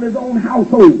is that of his own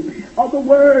household. Other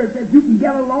words, if you can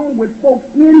get along with folks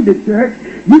in the church,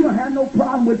 you don't have no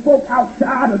problem with folks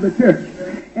outside of the church.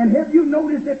 And have you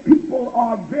noticed that people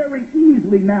are very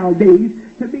easily nowadays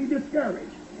to be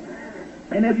discouraged?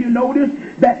 And have you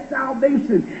noticed that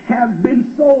salvation has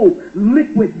been so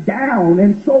liquid down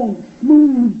and so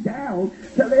smooth down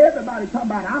till everybody talking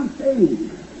about I'm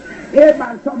saved.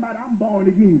 Everybody talking about I'm born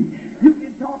again. You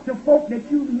can talk to folk that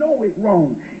you know is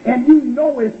wrong and you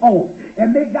know is off.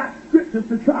 And they got scriptures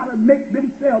to try to make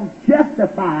themselves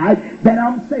justified that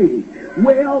I'm saved.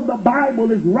 Well, the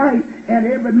Bible is right and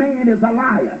every man is a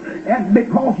liar. That's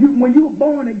because when you're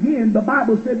born again, the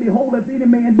Bible said, behold, if any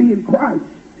man be in Christ,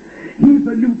 he's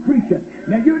a new creature.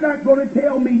 Now, you're not going to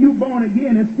tell me you're born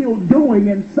again and still doing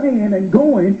and saying and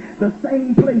going the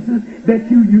same places that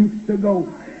you used to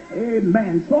go.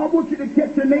 Amen. So I want you to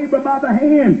catch your neighbor by the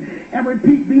hand and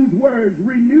repeat these words.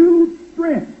 Renewed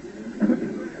strength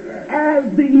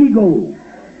as the eagle.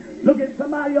 Look at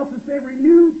somebody else and say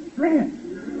renewed strength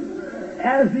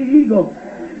as the eagle.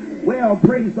 Well,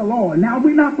 praise the Lord. Now,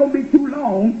 we're not going to be too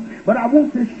long, but I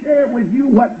want to share with you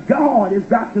what God has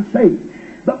got to say.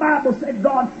 The Bible said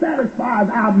God satisfies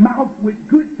our mouth with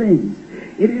good things.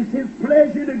 It is his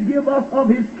pleasure to give us of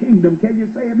his kingdom. Can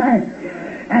you say amen?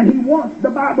 And he wants, the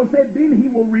Bible said, then he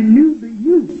will renew the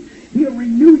youth. He'll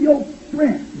renew your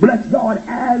strength. Bless God,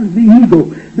 as the eagle.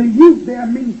 The youth there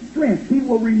means strength. He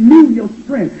will renew your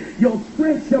strength. Your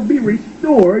strength shall be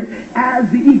restored as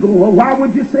the eagle. Well, why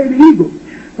would you say the eagle?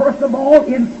 First of all,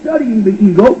 in studying the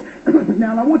eagle,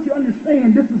 now I want you to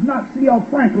understand, this is not C.L.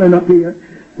 Franklin up here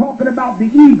talking about the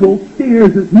eagle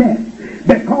steers his nest.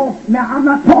 Because, now I'm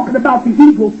not talking about the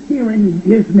eagle steering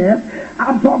his nest.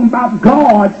 I'm talking about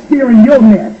God steering your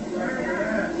nest.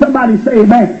 Somebody say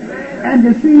amen. And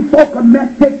you see, folk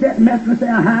take that message and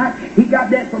say, he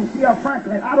got that from C.L.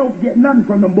 Franklin. I don't get nothing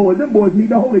from them boys. Them boys need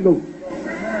the Holy Ghost.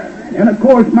 And of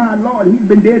course, my Lord, he's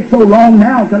been dead so long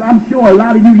now that I'm sure a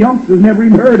lot of you youngsters never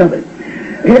even heard of it.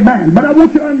 Amen. But I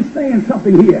want you to understand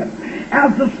something here.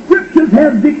 As the scriptures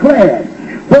have declared,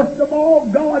 first of all,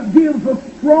 God gives a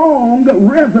strong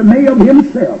resume of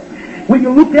himself. When you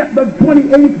look at the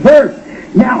 28th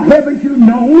verse, now haven't you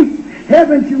known,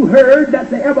 haven't you heard that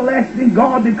the everlasting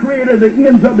God, the creator of the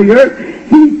ends of the earth,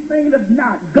 he fainteth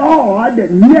not. God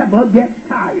never gets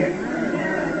tired.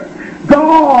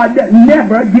 God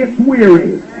never gets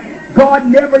weary. God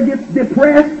never gets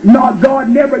depressed, nor God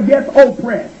never gets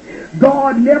oppressed.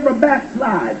 God never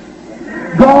backslides.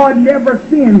 God never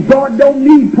sins. God don't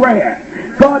need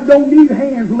prayer. God don't need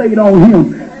hands laid on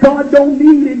him. God don't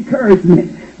need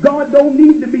encouragement. God don't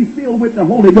need to be filled with the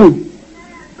Holy Ghost.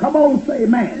 Come on, say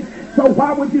amen. So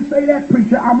why would you say that,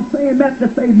 preacher? I'm saying that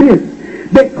to say this.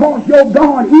 Because your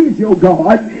God is your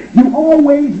God, you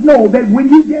always know that when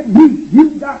you get weak,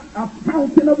 you've got a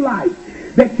fountain of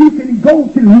life that you can go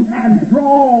to and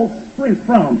draw strength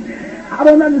from. I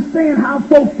don't understand how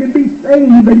folks can be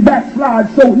saved and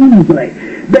backslide so easily.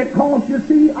 Because, you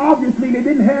see, obviously they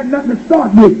didn't have nothing to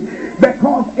start with.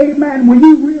 Because, amen, when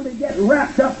you really get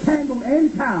wrapped up, tangled,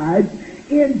 and tied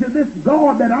into this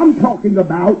God that I'm talking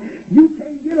about, you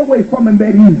can't get away from him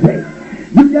that easy.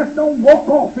 You just don't walk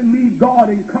off and leave God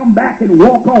and come back and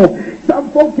walk off.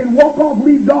 Some folk can walk off,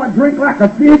 leave God, drink like a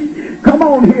fish. Come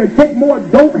on here, take more,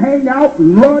 don't hang out,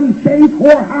 run, chase,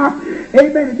 whore hop.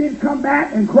 Amen. And then come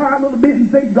back and cry a little bit and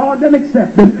say God doesn't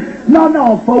accept it.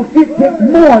 No, folks, it takes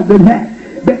more than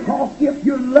that. Because if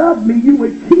you love me, you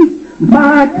would keep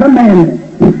my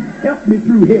commandments. Help me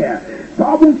through here. So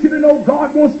I want you to know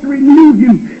God wants to renew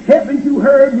you. Haven't you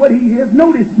heard what he is?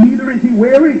 Notice, neither is he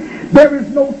weary. There is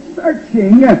no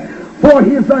searching for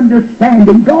his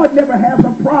understanding. God never has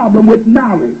a problem with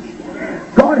knowledge.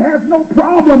 God has no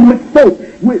problem with folk.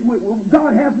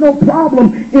 God has no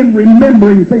problem in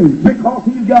remembering things because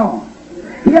he's God.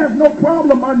 He has no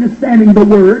problem understanding the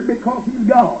word because he's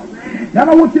God.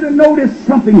 Now I want you to notice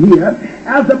something here.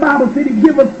 As the Bible said, he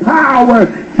gives us power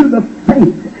to the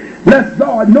faint. Bless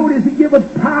God. Notice he gives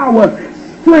us power.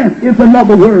 Strength is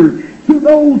another word. To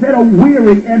those that are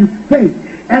weary and faint,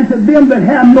 and to them that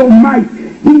have no might,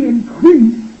 he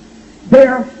increased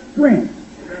their strength.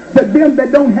 To them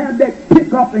that don't have that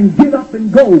pick up and get up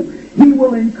and go, he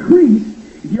will increase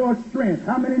your strength.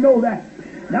 How many know that?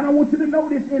 Now I want you to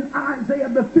notice in Isaiah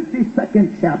the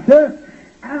 52nd chapter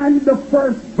and the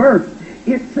first verse,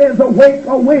 it says, awake,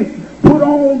 awake, put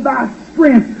on thy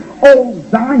strength, O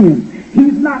Zion.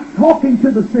 He's not talking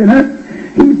to the sinner.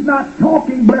 He's not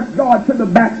talking, bless God, to the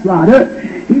backslider.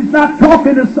 He's not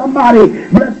talking to somebody,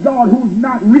 bless God, who's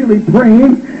not really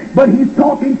praying. But he's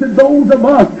talking to those of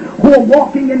us who are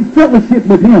walking in fellowship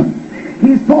with him.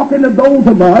 He's talking to those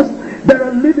of us that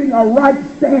are living a right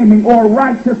standing or a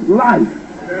righteous life.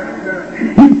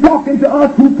 He's talking to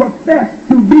us who profess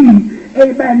to be,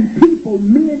 amen, people,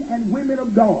 men and women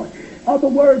of God. Other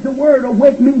words, the word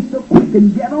awake means to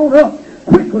quicken, get on up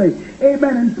quickly,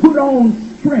 amen, and put on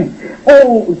strength.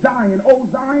 O Zion. O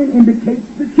Zion indicates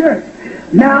the church.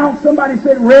 Now somebody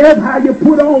said, Rev, how you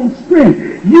put on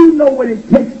strength? You know what it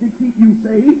takes to keep you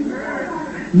saved.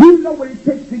 You know what it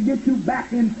takes to get you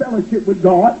back in fellowship with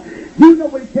God. You know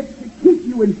what it takes to keep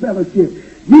you in fellowship.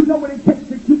 You know what it takes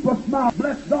to keep a smile.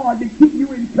 Bless God, to keep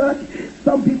you in touch.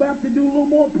 Some people have to do a little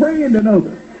more praying than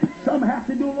others. Some have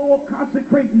to do a little more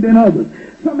consecrating than others.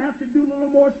 Some have to do a little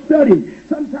more studying.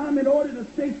 Sometimes in order to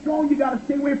stay strong, you got to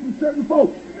stay away from certain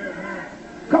folks.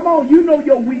 Come on, you know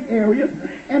your weak areas.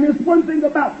 And there's one thing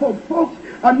about folks. Folks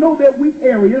know their weak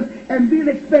areas and then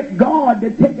expect God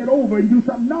to take it over and do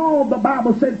something. No, the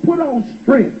Bible says put on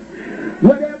strength.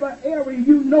 Whatever area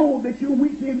you know that you're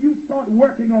weak in, you start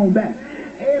working on that.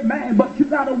 Amen. But you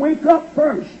got to wake up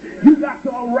first. You got to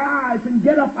arise and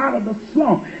get up out of the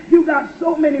slump. You got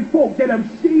so many folk that have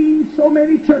seen so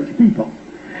many church people.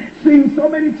 Seen so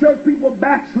many church people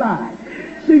backslide.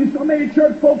 Seen so many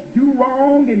church folks do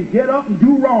wrong and get up and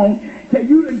do wrong. Till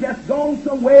you done just gone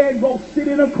somewhere and go sit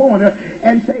in a corner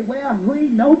and say, well, we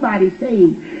ain't nobody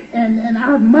saved. And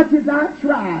as much as I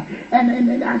try,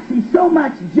 and I see so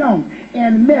much junk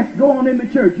and mess going in the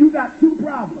church. You got two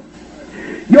problems.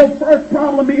 Your first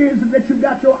problem is that you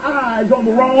got your eyes on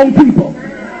the wrong people.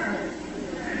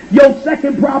 Your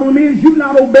second problem is you're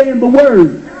not obeying the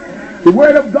word. The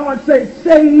word of God says,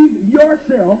 save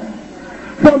yourself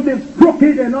from this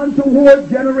crooked and untoward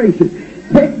generation.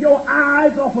 Take your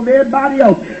eyes off of everybody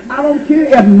else. I don't care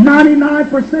if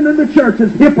 99% of the church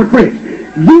is hypocrites.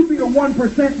 You be the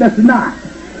 1% that's not.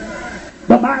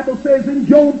 The Bible says in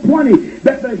Job 20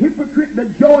 that the hypocrite, the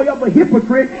joy of a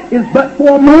hypocrite is but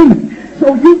for a moment.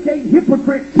 So you can't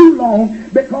hypocrite too long,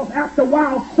 because after a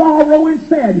while sorrow and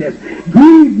sadness,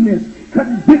 grievedness,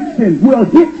 conviction will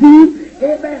hit you.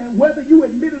 Amen. And whether you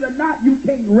admit it or not, you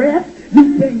can't rest,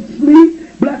 you can't sleep.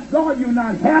 Bless God, you're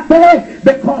not happy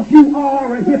because you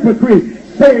are a hypocrite.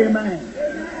 Say amen.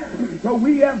 So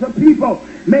we as a people,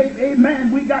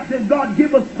 amen, we got that God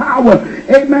give us power,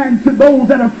 amen, to those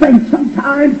that are faint.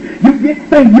 Sometimes you get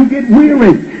faint, you get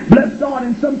weary, bless God,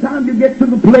 and sometimes you get to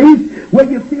the place where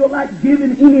you feel like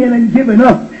giving in and giving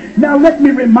up. Now let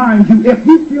me remind you, if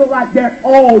you feel like that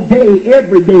all day,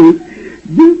 every day,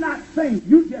 you're not faint,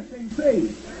 you just ain't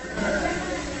saved.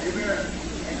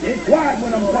 It's quiet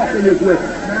when I'm talking this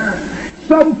way.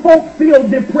 Some folks feel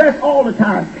depressed all the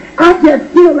time. I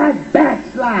just feel like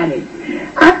backsliding.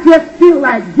 I just feel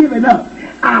like giving up.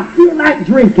 I feel like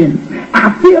drinking.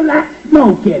 I feel like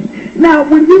smoking. Now,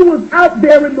 when you was out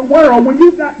there in the world, when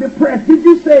you got depressed, did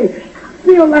you say, I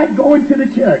feel like going to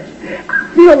the church? I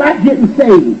feel like getting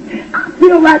saved. I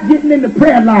feel like getting in the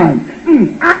prayer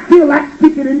line. I feel like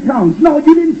speaking in tongues. No,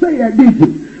 you didn't say that, did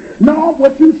you? No,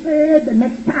 what you said, the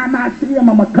next time I see him,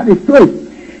 I'm going to cut his throat.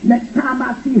 Next time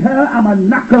I see her, I'm going to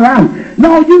knock her out.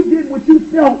 No, you did what you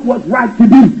felt was right to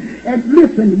do. And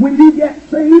listen, when you get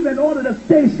saved, in order to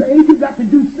stay saved, you got to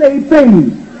do saved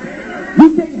things.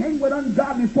 You can't hang with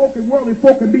ungodly folk and worldly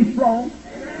folk and be strong.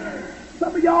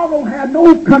 Some of y'all don't have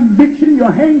no conviction. You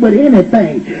hang with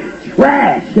anything.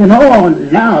 Trash and oh,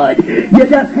 Lord. You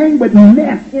just hang with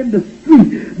mess in the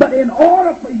street. But in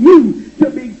order for you to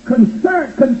be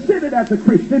considered as a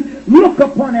Christian, look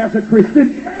upon as a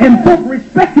Christian, and folk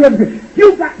respect you as a Christian,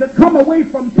 you got to come away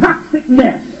from toxic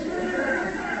mess.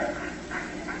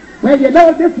 Well, you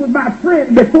know, this was my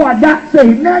friend before I got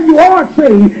saved. Now you are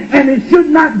saved, and it should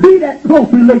not be that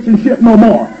close relationship no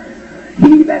more.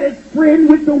 He that is friend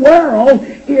with the world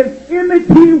is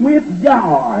enmity with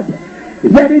God.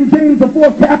 Is that in James the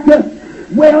 4th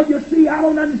chapter? Well, you see, I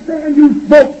don't understand you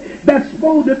folks that's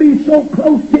supposed to be so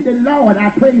close to the Lord. I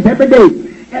praise every day.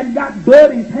 And got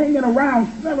buddies hanging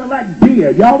around smelling like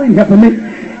beer. Y'all ain't helping me.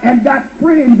 And got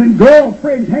friends and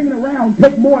girlfriends hanging around,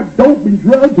 take more dope and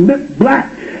drugs, lips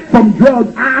black from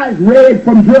drugs, eyes red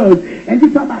from drugs. And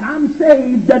you talking about, I'm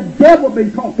saved, the devil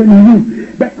been talking to you.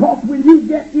 Because when you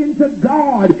get into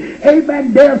God,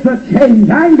 amen, there's a change.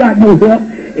 I ain't got no help.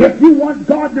 If you want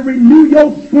God to renew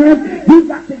your strength, you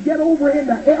got to get over in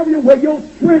the area where your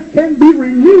strength can be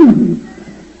renewed.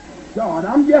 God,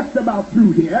 I'm just about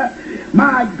through here.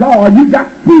 My God, you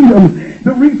got freedom.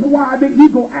 The reason why the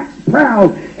eagle acts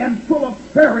proud and full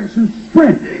of courage and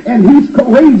strength, and he's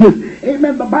courageous.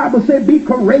 Amen. The Bible said, be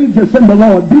courageous in the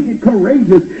Lord. Be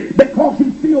courageous because he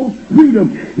feels freedom.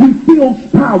 He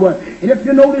feels power. And if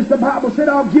you notice, the Bible said,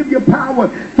 I'll give you power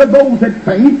to those that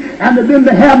faint, and to them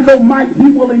that have no might,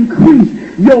 he will increase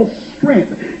your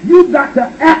strength. You've got to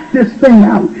act this thing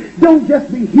out. Don't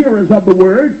just be hearers of the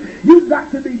word. You've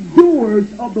got to be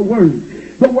doers of the word.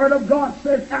 The word of God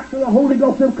says, after the Holy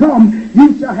Ghost have come,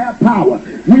 you shall have power.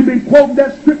 We've been quoting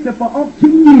that scripture for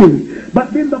umpteen years.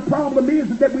 But then the problem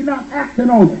is that we're not acting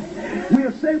on it.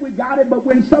 We'll say we got it, but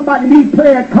when somebody needs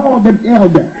prayer, call the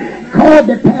elder, call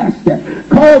the pastor,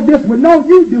 call this one. No,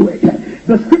 you do it.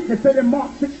 The scripture said in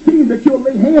Mark 16 that you'll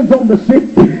lay hands on the sick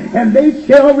and they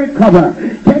shall recover.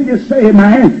 Can you say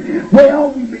amen?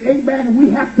 Well, amen, we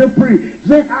have to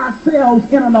present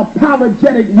ourselves in an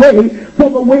apologetic way for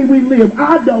the way we live.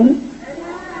 I don't.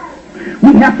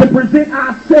 We have to present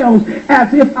ourselves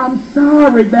as if I'm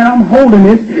sorry that I'm holding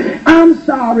this. I'm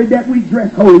sorry that we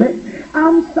dress holy.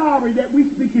 I'm sorry that we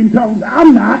speak in tongues.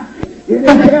 I'm not. It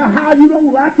don't care how you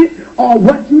don't like it or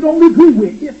what you don't agree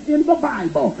with. It's in the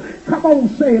Bible. Come on,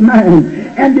 say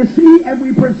amen. And you see, and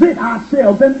we present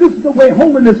ourselves, and this is the way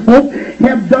holiness folk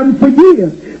have done for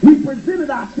years. We presented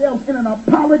ourselves in an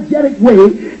apologetic way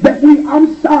that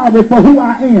I'm sorry for who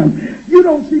I am. You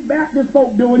don't see Baptist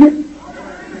folk doing it.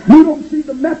 You don't see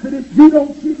the Methodists. You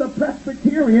don't see the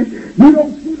Presbyterians. You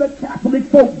don't see the Catholic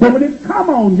folk doing it. Come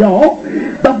on, y'all.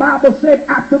 The Bible said,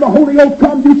 after the Holy Ghost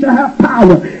comes, you shall have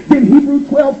power. Then Hebrews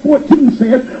 12:14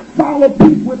 says, follow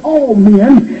peace with all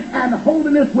men and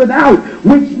holiness without,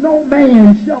 which no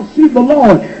man shall see the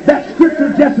Lord. That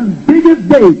scripture just as big as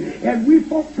day. And we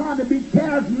folk trying to be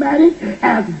charismatic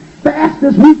as fast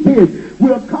as we can.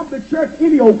 We'll come to church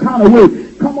any old kind of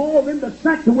way. Come all in the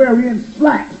sanctuary in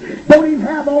slacks. Don't even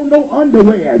have on no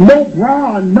underwear, no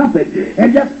bra, nothing.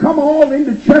 And just come all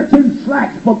into church in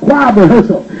slacks for choir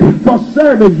rehearsal, for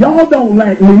service. Y'all don't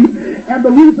like me. And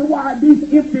the reason why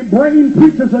these empty brain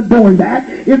preachers are doing that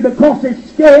is because they're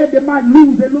scared they might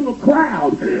lose their little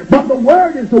crowd. But the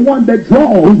word is the one that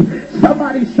draws.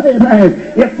 Somebody say, man,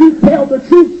 if you tell the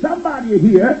truth, somebody will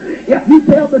hear. If you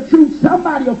tell the truth,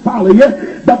 somebody will follow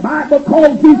you. The Bible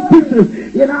calls these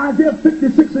preachers in Isaiah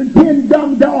 56 and 10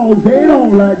 dumb dogs. They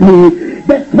don't like me.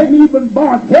 They can't even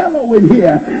bark hello in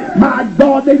here. My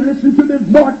God, they listen to this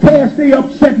broadcast. They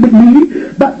upset with me.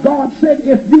 But God said,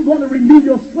 if you're going to renew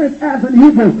your strength as an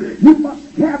eagle, you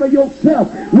must carry yourself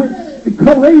with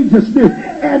courageousness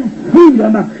and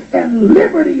freedom and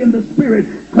liberty in the spirit.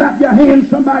 Clap your hands,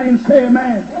 somebody, and say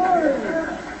amen.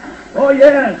 Oh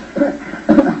yes.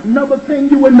 Another thing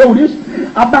you will notice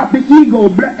about the eagle,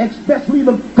 especially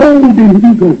the golden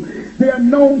eagle, they are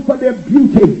known for their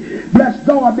beauty. Bless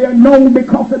God, they're known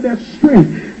because of their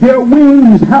strength. Their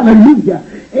wings, hallelujah,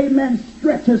 amen,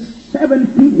 stretches 7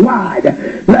 feet wide.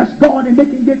 Bless God, and they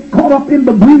can get caught up in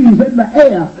the breeze in the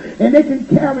air, and they can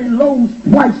carry loads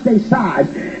twice their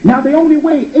size. Now they only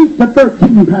weigh 8 to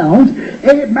 13 pounds.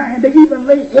 Amen. They even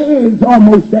lay eggs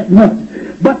almost that much.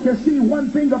 But you see, one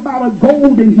thing about a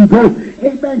golden eagle,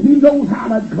 amen, he knows how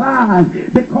to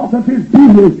glide because of his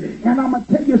beauty. And I'm going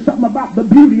to tell you something about the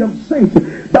beauty of saints.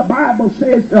 The Bible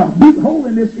says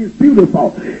holiness is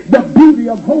beautiful. The beauty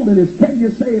of holiness. Can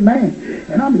you say amen?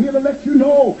 And I'm here to let you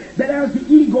know that as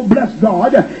the eagle, bless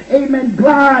God, amen,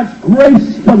 glides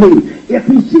gracefully. If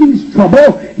he sees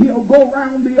trouble, he'll go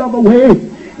around the other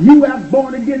way. You as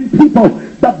born again people,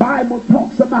 the Bible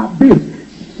talks about this.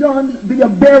 Shun the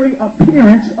very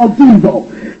appearance of evil.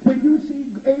 When you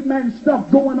see, amen,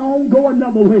 stuff going on, go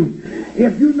another way.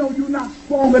 If you know you're not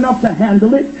strong enough to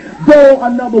handle it, go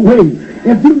another way.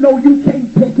 If you know you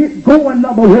can't take it, go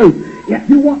another way. If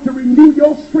you want to renew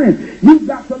your strength, you've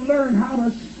got to learn how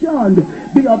to shun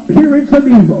the appearance of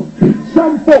evil.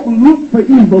 Some folk look for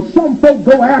evil. Some folk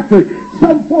go after it.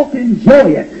 Some folk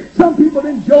enjoy it. Some people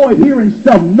enjoy hearing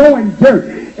stuff, knowing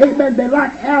dirt. Amen. They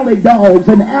like alley dogs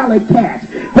and alley cats.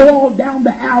 Go all down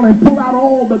the alley and pull out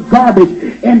all the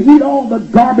garbage and eat all the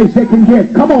garbage they can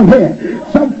get. Come on here.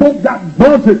 Some folk got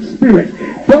buzzard spirits.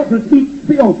 Buzzards eat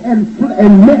filth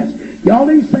and mess. Y'all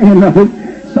ain't saying nothing.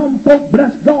 Some folk,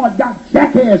 bless God, got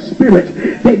jackass spirits.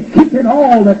 They kick it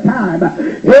all the time.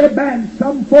 Amen.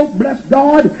 Some folk, bless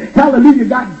God, hallelujah,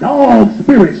 got dog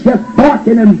spirits, just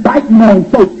barking and biting on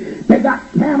folks. They got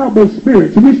cannibal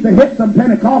spirits. We used to hit some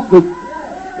Pentecostals.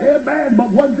 Amen.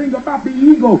 But one thing about the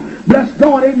eagle, bless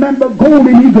God, amen, the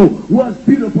golden eagle was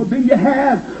beautiful. Then you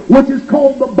have what is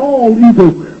called the bald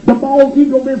eagle. The bald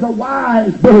eagle is a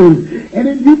wise bird. And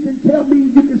then you can tell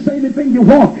me, you can say anything you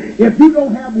want. If you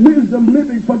don't have wisdom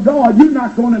living for God, you're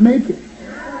not going to make it.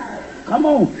 Come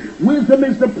on. Wisdom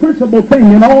is the principal thing.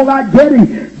 And all I getting,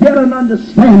 get an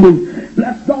understanding.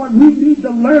 Bless God, we need to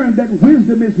learn that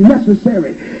wisdom is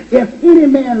necessary. If any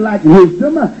man lack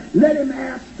wisdom, let him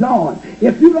ask God.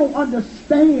 If you don't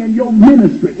understand your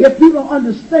ministry, if you don't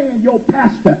understand your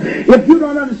pastor, if you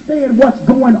don't understand what's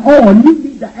going on, you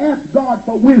need to ask God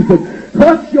for wisdom.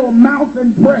 Touch your mouth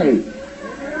and pray.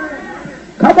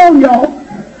 Come on, y'all.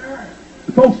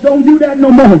 Folks, don't do that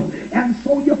no more. And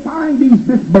so you find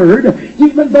this bird,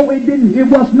 even though it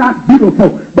was not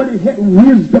beautiful, but it had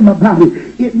wisdom about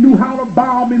it. It knew how to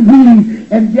bob and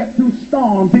weave and get through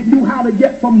storms. It knew how to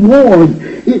get from wars.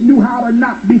 It knew how to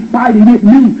not be fighting.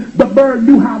 The bird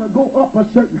knew how to go up a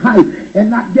certain height and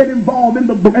not get involved in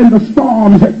the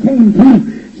storms that came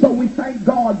through. So we thank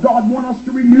God. God wants us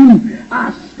to renew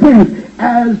our strength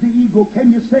as the eagle.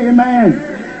 Can you say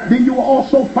amen? Then you will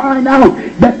also find out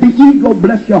that the eagle,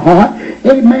 bless your heart,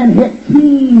 amen, had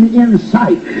keen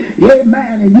insight.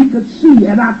 Amen. And he could see,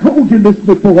 and I told you this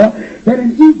before, that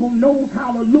an eagle knows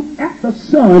how to look at the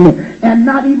sun and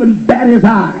not even bat his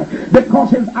eye,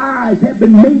 because his eyes have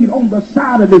been made on the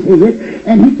side of his head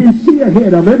and he can see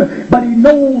ahead of it, but he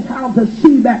knows how to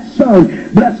see that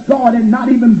sun, bless God, and not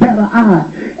even bat an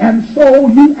eye. And so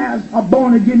you as a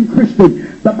born-again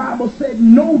Christian, the Bible said,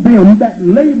 know them that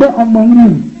labor among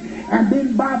you. And then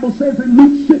the Bible says in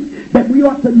Luke 6 that we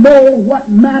ought to know what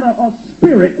manner of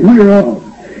spirit we're of.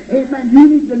 Amen. You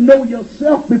need to know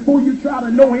yourself before you try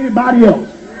to know anybody else.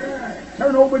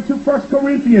 Turn over to 1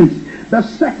 Corinthians, the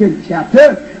 2nd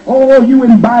chapter. Oh, you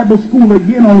in Bible school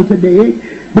again on today.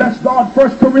 Bless God.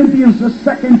 1 Corinthians, the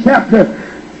 2nd chapter,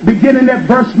 beginning at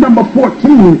verse number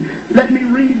 14. Let me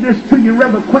read this to you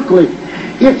rather quickly.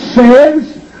 It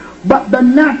says, but the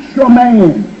natural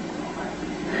man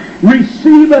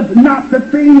receiveth not the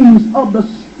things of the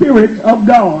Spirit of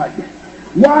God.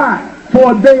 Why?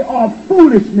 For they are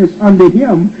foolishness unto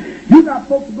him. You're not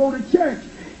supposed to go to church,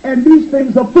 and these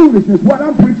things are foolishness. What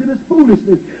I'm preaching is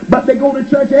foolishness. But they go to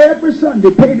church every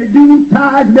Sunday, pay the dues,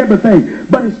 tithes, and everything.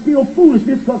 But it's still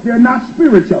foolishness because they're not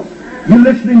spiritual. You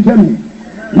listening to me?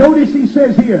 Notice he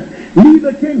says here,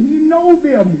 neither can he know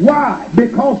them. Why?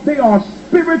 Because they are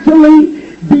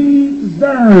spiritually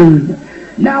discerned.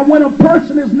 Now, when a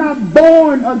person is not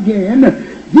born again,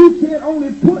 you can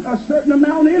only put a certain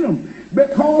amount in them.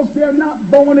 Because they're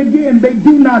not born again, they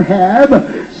do not have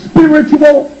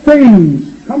spiritual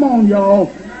things. Come on, y'all.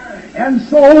 And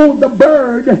so the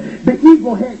bird, the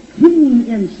eagle, had keen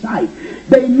insight.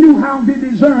 They knew how to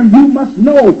discern. You must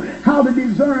know how to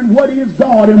discern what is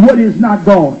God and what is not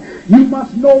God. You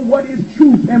must know what is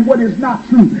truth and what is not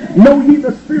truth. Know ye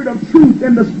the spirit of truth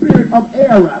and the spirit of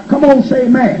error. Come on, say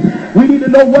amen. We need to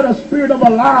know what a spirit of a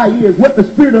lie is, what the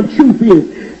spirit of truth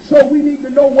is. So we need to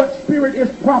know what spirit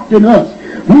is prompting us.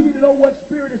 We need to know what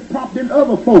spirit is prompting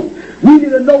other folk. We need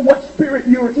to know what spirit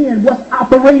you're in, what's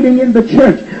operating in the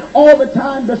church. All the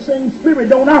time the same spirit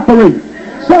don't operate.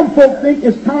 Some folk think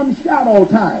it's Tom shout all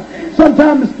the time.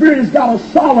 Sometimes the spirit has got a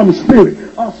solemn spirit,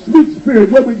 a sweet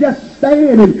spirit, where we just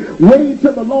stand and wave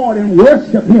to the Lord and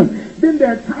worship him. Then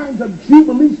there are times of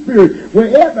jubilee spirit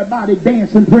where everybody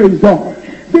dance and praise God.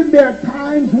 Then there are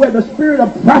times where the spirit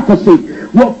of prophecy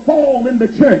will fall in the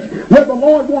church, where the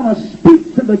Lord wants to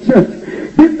speak to the church.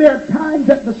 Then there are times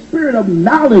that the spirit of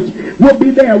knowledge will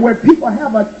be there, where people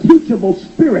have a teachable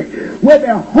spirit, where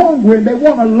they're hungry and they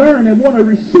want to learn and want to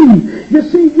receive. You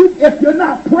see, if you're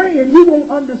not praying, you won't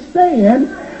understand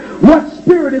what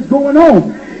spirit is going on.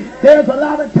 There's a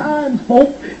lot of times,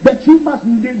 folks, that you must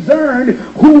discern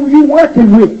who you're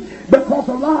working with. Because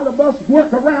a lot of us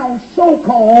work around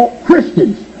so-called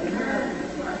Christians.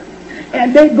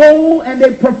 And they go and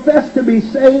they profess to be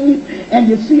saved, and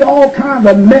you see all kinds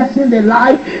of mess in their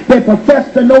life. They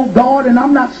profess to know God, and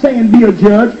I'm not saying be a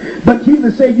judge, but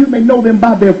Jesus said you may know them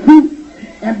by their fruit.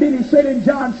 And then he said in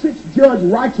John 6, judge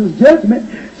righteous judgment.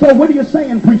 So what are you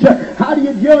saying, preacher? How do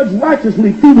you judge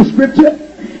righteously? Through the scripture.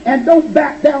 And don't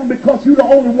back down because you're the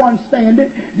only one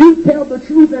standing. You tell the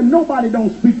truth and nobody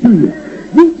don't speak to you.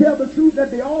 You tell the truth that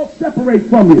they all separate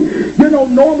from you. You know,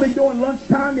 normally during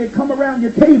lunchtime they come around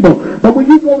your table. But when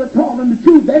you go to tell them the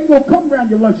truth, they ain't going to come around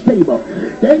your lunch table.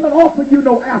 They ain't going to offer you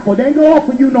no apple. They ain't going to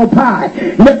offer you no pie.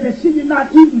 And if they see you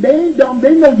not eating, they ain't dumb.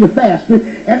 They know you're fasting.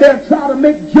 And they'll try to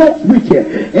make jokes with you.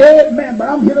 Amen. But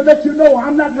I'm here to let you know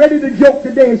I'm not ready to joke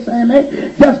today,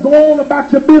 Sammy. Just go on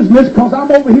about your business because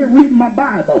I'm over here reading my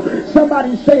Bible.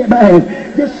 Somebody say,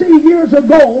 man. You see, years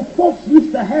ago, folks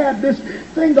used to have this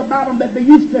thing about them that they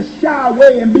used to shy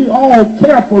away and be all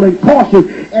careful and cautious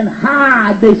and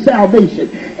hide their salvation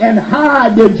and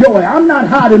hide their joy. I'm not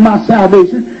hiding my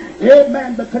salvation.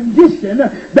 Amen. The condition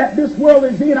that this world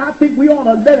is in, I think we ought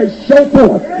to let it show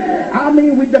forth. I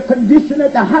mean, with the condition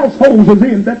that the households is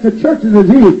in, that the churches is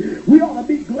in, we ought to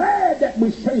be glad that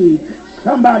we're saved.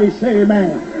 Somebody say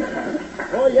amen.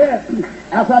 Oh, yeah.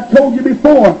 As I told you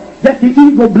before, that the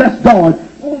eagle, bless God,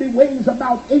 only weighs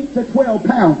about 8 to 12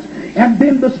 pounds. And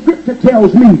then the scripture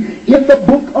tells me in the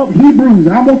book of Hebrews, and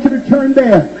I want you to turn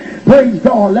there. Praise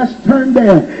God. Let's turn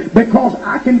there because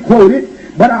I can quote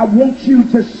it, but I want you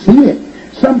to see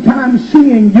it. Sometimes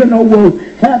seeing, will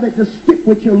have it to stick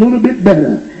with you a little bit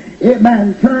better.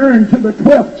 Amen. Turn to the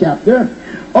 12th chapter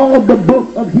of the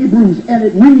book of Hebrews, and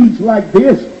it reads like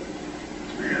this.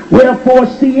 Wherefore,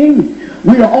 seeing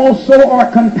we also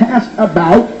are compassed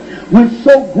about with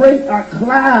so great a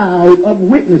cloud of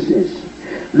witnesses,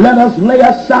 let us lay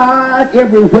aside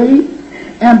every weight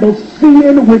and the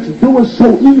sin which doeth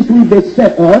so easily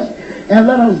beset us, and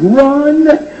let us run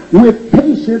with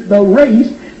patience the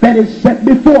race that is set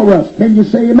before us. Can you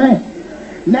say amen?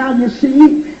 Now you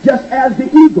see, just as the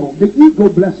eagle,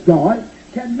 bless God,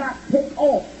 cannot take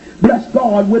off, bless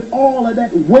God, with all of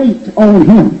that weight on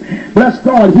him. Bless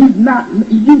God, he's not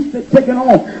used to taking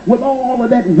off with all of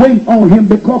that weight on him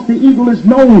because the eagle is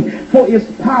known for its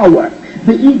power.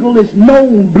 The eagle is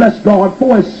known, bless God,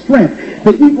 for its strength.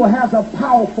 The eagle has a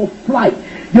powerful flight.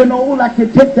 Like you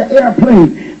take the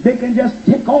airplane, they can just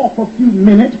take off a few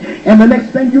minutes, and the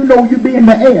next thing you know, you'll be in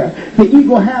the air. The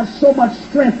eagle has so much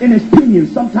strength in his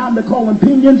pinions. Sometimes they call them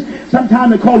pinions,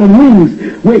 sometimes they call them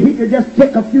wings, where he can just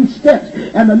take a few steps,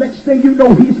 and the next thing you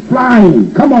know, he's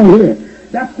flying. Come on here.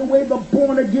 That's the way the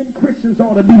born-again Christians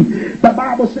ought to be. The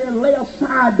Bible says, lay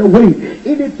aside the weight.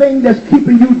 Anything that's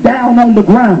keeping you down on the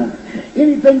ground.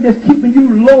 Anything that's keeping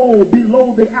you low,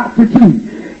 below the altitude.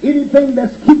 Anything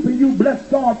that's keeping you, bless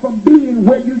God, from being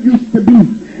where you used to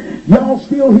be. Y'all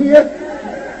still here?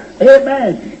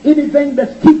 Amen. Anything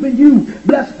that's keeping you,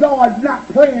 bless God, not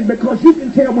praying, because you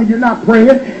can tell when you're not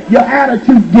praying, your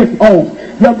attitude gets off.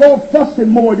 You're going fussing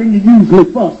more than you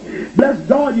usually fuss. Bless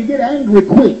God, you get angry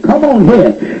quick. Come on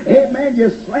here. Amen.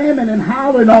 You're slamming and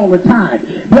howling all the time.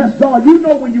 Bless God, you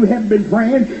know when you haven't been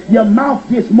praying, your mouth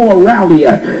gets more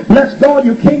rowdier. Bless God,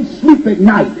 you can't sleep at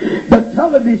night. The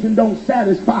television don't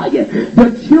satisfy you.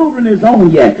 The children is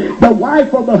on you. The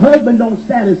wife or the husband don't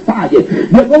satisfy you.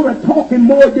 You're going to talking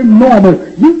more than normal.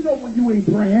 You know when you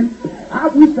ain't praying. I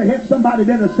wish to have somebody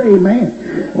that'll say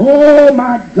amen. Oh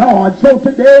my God. So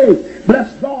today,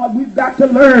 bless God, we've got to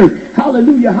learn,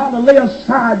 hallelujah, how to lay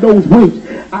aside those wings.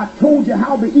 I told you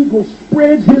how the eagle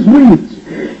spreads his wings.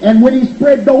 And when he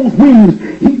spread those wings,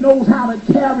 he knows how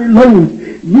to carry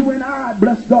loads. You and I,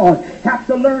 bless God, have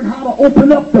to learn how to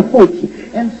open up to folks.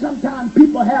 And sometimes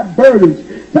people have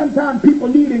burdens. Sometimes people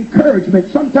need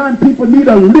encouragement. Sometimes people need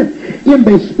a lift in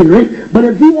their spirit. But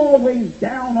if you always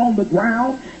down on the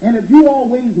ground, and if you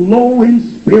always low in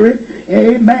spirit,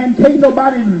 amen, can't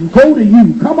nobody go to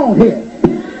you. Come on here.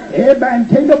 Amen.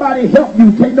 Can't nobody help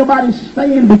you. Can't nobody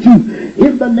stand with you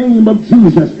in the name of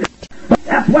Jesus. But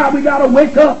that's why we got to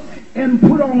wake up and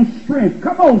put on strength.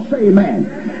 Come on, say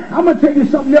amen. I'm going to tell you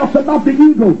something else about the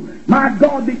eagle. My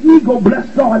God, the eagle, bless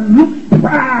God, looks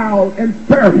proud and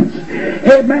fearless.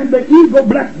 Amen. The eagle,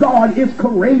 bless God, is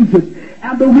courageous.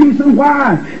 And the reason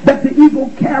why that the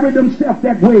eagle carried himself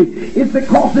that way is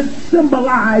because it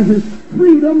symbolizes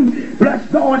freedom, bless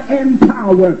God, and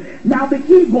power. Now the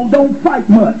eagle don't fight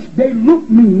much. They look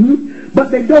mean, but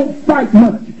they don't fight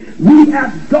much. We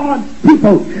as God's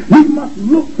people, we must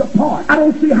look the part. I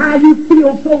don't see how you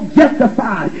feel so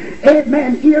justified.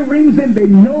 Amen. Earrings in their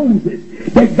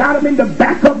noses. They got them in the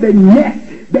back of their neck.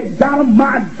 They got them,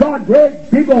 my God, red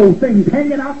big old things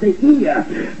hanging out the ear.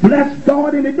 Bless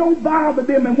God, and it don't bother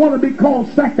them and want to be called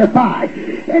sanctified.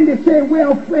 And they say,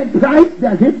 well, Fred Price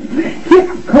does it.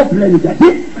 Jeff Copeland does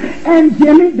it. And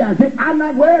Jimmy does it. I'm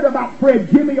not worried about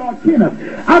Fred, Jimmy, or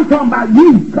Kenneth. I'm talking about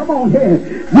you. Come on here.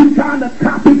 We trying to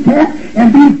copycat,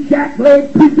 and these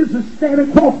jackleg preachers are standing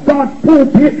across God's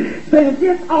pulpit saying,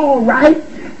 it's all right.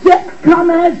 Just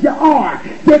come as you are.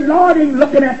 The Lord ain't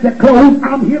looking at the clothes.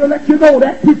 I'm here to let you know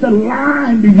that preacher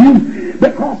lying to you,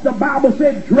 because the Bible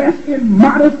said dress in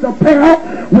modest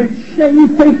apparel with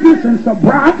shamefacedness and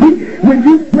sobriety. When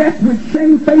you dress with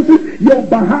shamefacedness, your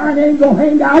behind ain't gonna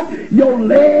hang out. Your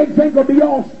legs ain't gonna be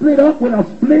all split up with a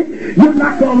split. You're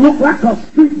not gonna look like a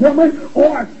street woman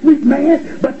or a street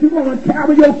man, but you're gonna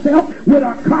carry yourself with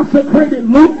a consecrated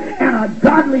look and a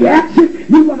godly action.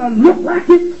 You're gonna look like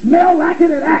it, smell like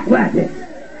it, and act like it.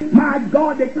 My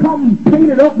God, they come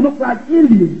painted up, look like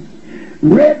Indians.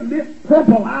 Red lips,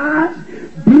 purple eyes,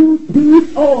 blue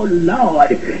teeth, oh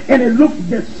Lord. And it looks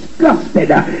disgusting.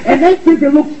 And they think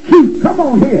it looks cute. Come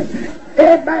on here.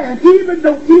 Amen. Even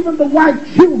the white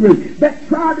children that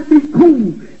try to be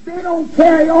cool, they don't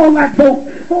carry on like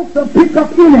those folks to pick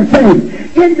up anything.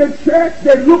 In the church,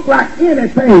 they look like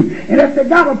anything. And if they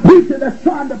got a preacher that's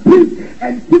trying to preach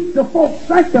and keep the folks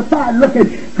sanctified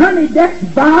looking, honey, that's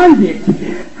bondage.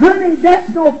 Honey, that's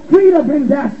no freedom in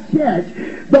that church.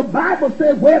 The Bible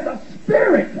says where the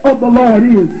Spirit of the Lord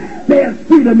is, there's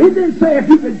freedom. It didn't say if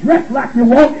you could dress like you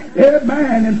want.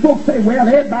 Amen. And folks say, well,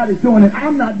 everybody's doing it.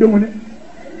 I'm not doing it.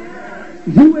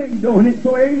 You ain't doing it,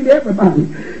 so ain't everybody.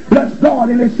 Bless God.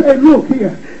 And they say, look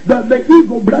here, the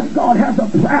eagle, bless God, has a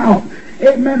proud,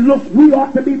 amen, look, we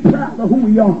ought to be proud of who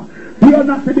we are. We are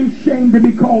not to be ashamed to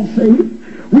be called saved.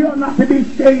 We are not to be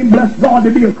ashamed, bless God,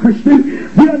 to be a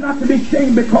Christian. We are not to be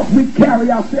ashamed because we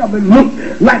carry ourselves and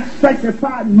look like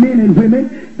sanctified men and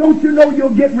women. Don't you know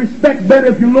you'll get respect better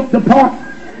if you look the part?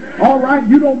 All right,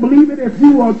 you don't believe it? If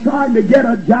you are trying to get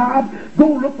a job, go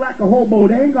look like a hobo.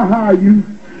 They ain't gonna hire you.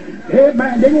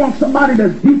 Amen. They want somebody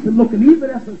that's decent looking, even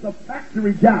if it's a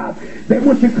factory job. They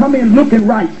want you to come in looking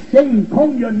right, shave,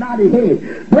 comb your knotty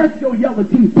head, brush your yellow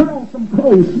teeth, put on some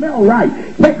clothes, smell right,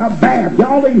 take a bath.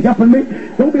 Y'all ain't helping me.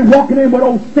 Don't be walking in with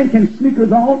those stinking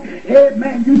sneakers on.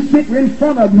 Amen. You sit in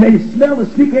front of them, they smell the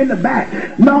sneaker in the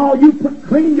back. No, you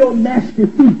clean your nasty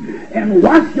feet and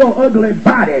wash your ugly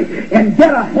body and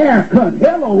get a haircut.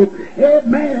 Hello.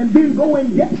 Amen. And then go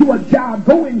and get you a job.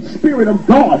 Go in spirit of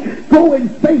God. Go in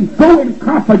faith. Go in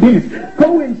confidence.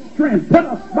 Go in strength. Put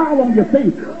a smile on your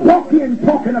face. Walk in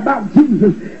talking about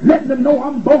Jesus. Let them know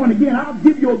I'm born again. I'll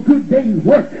give you a good day's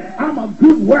work. I'm a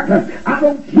good worker. I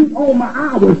don't cheat on my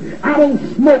hours. I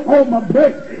don't smoke on my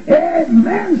breaks.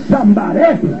 Amen, somebody.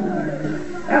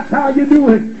 That's how you do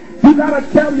it. You got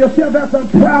to tell yourself as a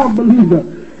proud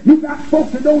believer. You got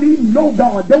folks that don't even know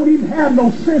God, don't even have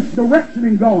no sense, direction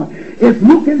in God. It's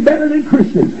looking better than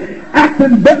Christians,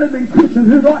 acting better than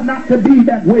Christians. It ought not to be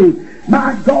that way.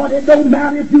 My God, it don't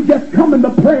matter if you just come into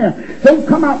prayer. Don't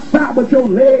come outside with your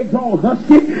legs all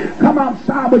husky. Come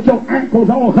outside with your ankles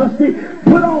all husky.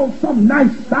 Put on some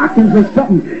nice stockings or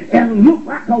something and look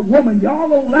like a woman. Y'all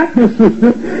don't like this,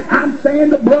 sister. I'm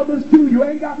saying to brothers too, you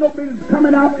ain't got no business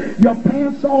coming out, your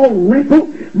pants all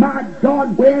wrinkled. My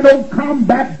God, wearing those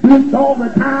combat boots all the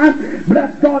time.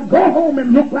 Bless God, go home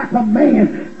and look like a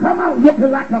man. Come out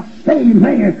looking like a saved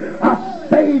man, a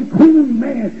saved clean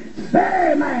man,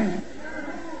 saved man.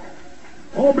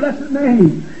 Oh, bless his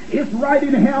name. It's right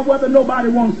in hell whether nobody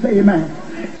wants to say amen.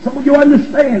 So you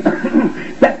understand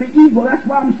that the eagle, that's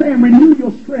why I'm saying renew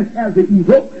your strength as the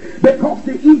eagle, because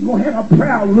the eagle had a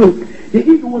proud look. The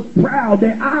eagle was proud.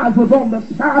 Their eyes was on the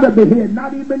side of the head,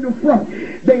 not even the front.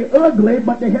 They ugly,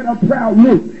 but they had a proud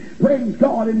look. Praise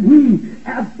God. And we,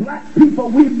 as black people,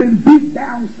 we've been beat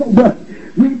down so much.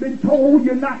 We've been told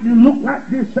you look like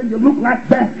this and you look like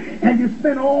that. And you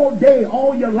spend all day,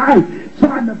 all your life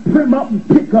trying to prim up and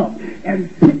pick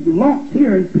lumps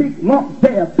here and pick lumps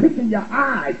there, picking your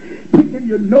eyes, picking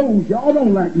your nose. Y'all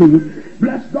don't like me.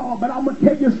 Bless God. But I'm going to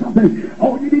tell you something.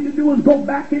 All you need to do is go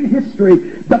back in history.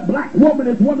 The black woman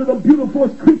is one of the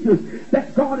beautifulest creatures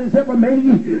that God has ever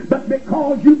made. But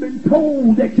because you've been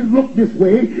told that you look this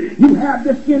way, you have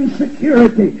this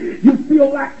insecurity. You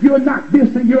feel like you're not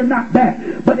this and you're not that.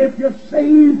 But if you're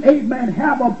saved, amen,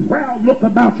 have a proud look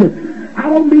about you. I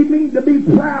don't mean to be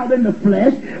proud in the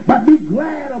flesh, but be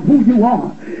glad of who you are.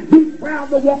 Be proud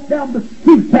to walk down the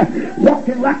street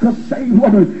walking like a saved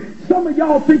woman. Some of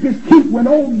y'all think it's cute when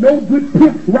old no good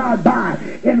pimps ride by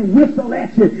and whistle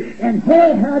at you. And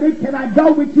hey, honey, can I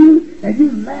go with you? And you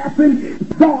laughing.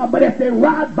 God, but if they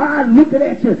ride by looking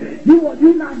at you,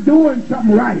 you're not doing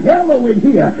something right. Hello in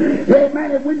here.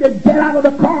 Amen. And when they get out of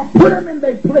the car, put them in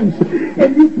their place.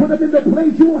 And you put them in the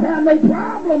place, you won't have no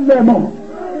problem no more.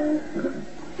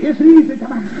 It's easy to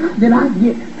come out.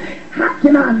 How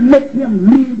can I make him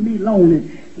leave me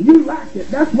alone? You like it.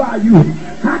 That's why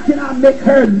how can I make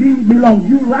her leave me alone?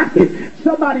 You like it.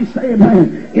 Somebody say,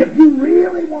 man, if you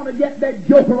really want to get that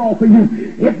joker off of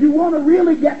you, if you want to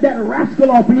really get that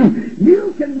rascal off of you,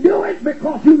 you can do it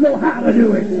because you know how to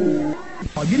do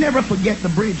it. You never forget the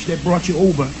bridge that brought you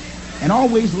over, and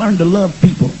always learn to love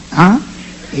people. Huh?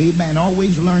 Amen.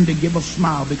 Always learn to give a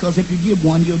smile, because if you give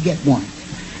one, you'll get one.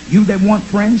 You that want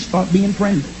friends, start being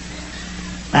friendly.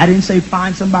 I didn't say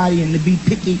find somebody and to be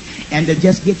picky and to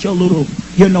just get your little,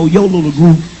 your little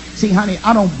group. See, honey,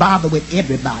 I don't bother with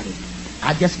everybody.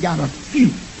 I just got a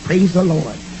few, praise the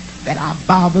Lord, that I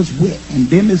bothers with. And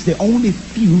them is the only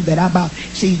few that I bother.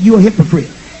 See, you're a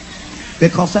hypocrite,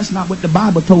 because that's not what the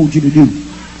Bible told you to do.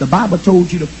 The Bible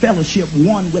told you to fellowship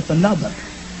one with another.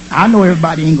 I know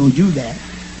everybody ain't going to do that,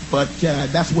 but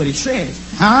that's what it says.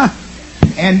 Huh?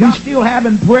 And we still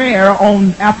having prayer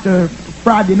on after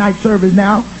Friday night service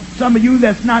now. Some of you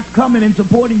that's not coming and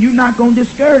supporting, you're not going to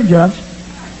discourage us.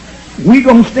 We're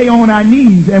going to stay on our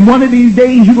knees. And one of these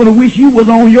days, you're going to wish you was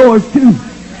on yours too.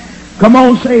 Come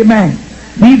on, say amen.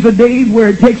 These are days where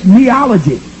it takes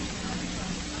neology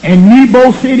and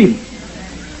Nebo City.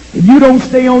 If you don't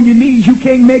stay on your knees, you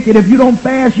can't make it. If you don't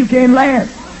fast, you can't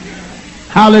last.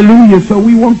 Hallelujah. So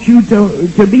we want you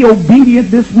to be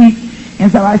obedient this week.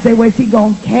 And so I say, well, is he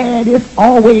going to carry this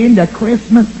all the way into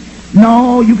Christmas?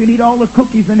 No, you can eat all the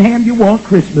cookies and ham you want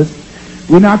Christmas.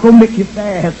 We're not going to make you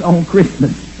fast on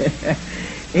Christmas.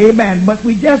 Amen. But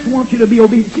we just want you to be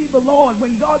obedient. See, the Lord,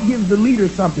 when God gives the leader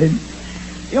something,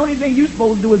 the only thing you're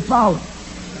supposed to do is follow.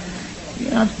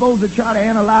 You're not supposed to try to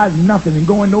analyze nothing and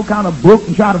go in no kind of book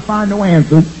and try to find no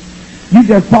answers.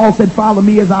 Paul said, follow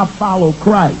me as I follow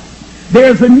Christ.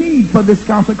 There's a need for this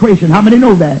consecration. How many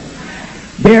know that?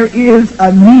 There is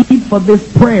a need for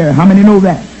this prayer. How many know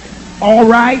that? All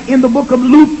right, in the book of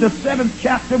Luke, the 7th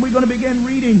chapter, we're going to begin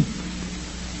reading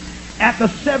at the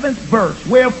 7th verse.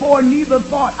 Wherefore neither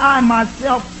thought I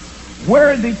myself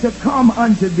worthy to come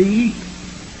unto thee,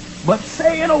 but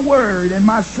say in a word, and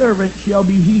my servant shall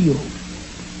be healed.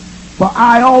 For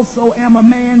I also am a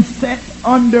man set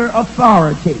under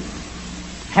authority,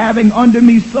 having under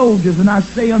me soldiers, and I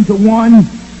say unto one,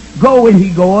 go, and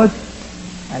he goeth.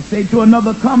 I say to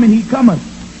another, come, and he cometh.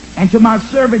 And to my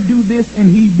servant, do this, and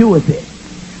he doeth it.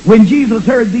 When Jesus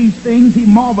heard these things, he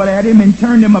marveled at him and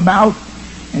turned him about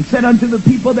and said unto the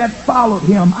people that followed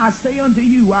him, I say unto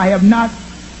you, I have not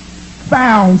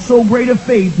found so great a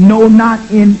faith, no,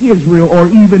 not in Israel or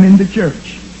even in the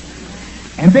church.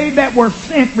 And they that were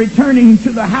sent, returning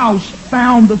to the house,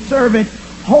 found the servant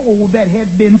whole that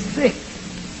had been sick.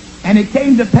 And it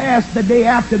came to pass the day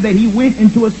after that he went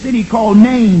into a city called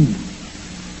Nain,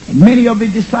 And many of the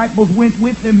disciples went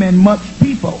with him, and much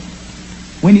people.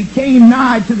 When he came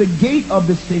nigh to the gate of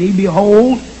the city,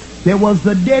 behold, there was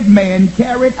the dead man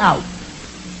carried out,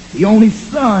 the only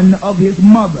son of his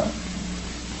mother,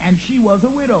 and she was a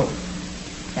widow,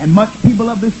 and much people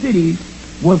of the city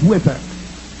was with her.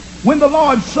 When the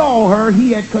Lord saw her,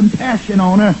 he had compassion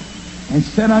on her, and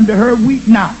said unto her, Weep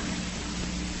not.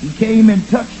 He came and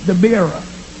touched the bearer,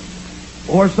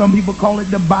 or some people call it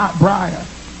the briar,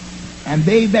 and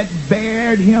they that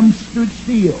bared him stood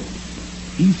still.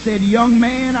 He said, Young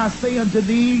man, I say unto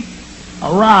thee,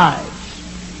 arise.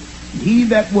 He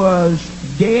that was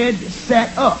dead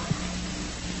sat up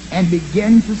and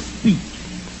began to speak,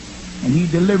 and he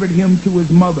delivered him to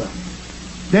his mother.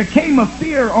 There came a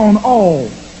fear on all,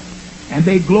 and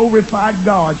they glorified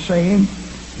God, saying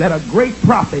that a great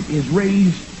prophet is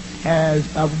risen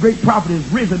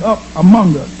up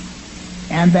among us,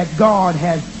 and that God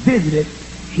has visited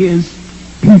his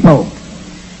people.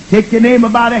 Take your neighbor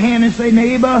by the hand and say,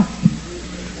 neighbor,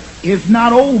 it's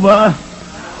not over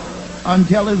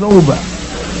until it's over.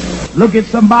 Look at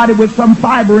somebody with some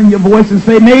fiber in your voice and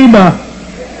say, neighbor,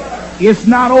 it's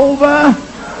not over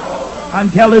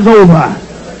until it's over.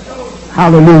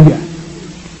 Hallelujah.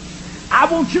 I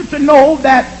want you to know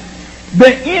that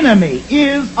the enemy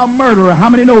is a murderer. How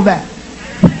many know that?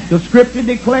 The scripture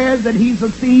declares that he's a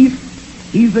thief,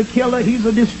 he's a killer, he's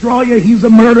a destroyer, he's a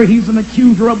murderer, he's an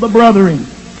accuser of the brethren.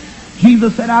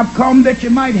 Jesus said, I've come that you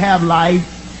might have life,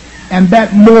 and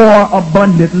that more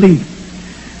abundantly.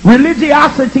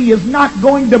 Religiosity is not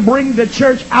going to bring the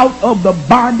church out of the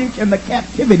bondage and the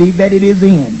captivity that it is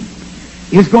in.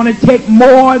 It's going to take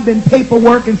more than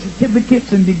paperwork and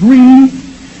certificates and degrees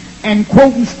and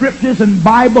quoting scriptures and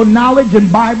Bible knowledge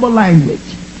and Bible language.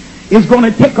 It's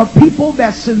going to take a people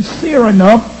that's sincere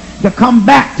enough to come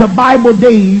back to Bible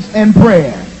days and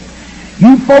prayer.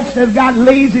 You folks that got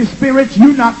lazy spirits,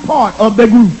 you're not part of the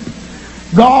group.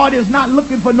 God is not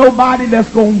looking for nobody that's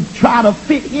going to try to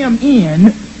fit him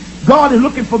in. God is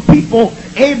looking for people,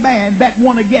 amen, that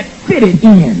want to get fitted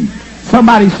in.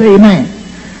 Somebody say amen.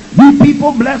 You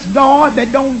people, bless God,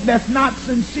 that's not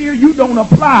sincere, you don't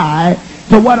apply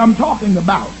to what I'm talking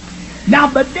about. Now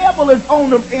the devil is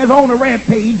on a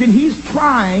rampage, and he's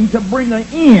trying to bring an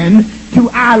end to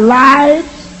our lives,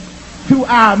 to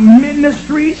our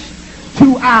ministries,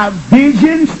 to our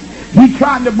visions. He's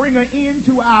trying to bring an end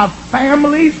to our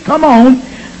families. Come on.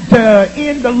 To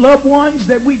end the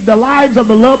lives of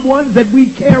the loved ones that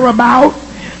we care about.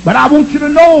 But I want you to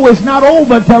know it's not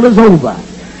over till it's over.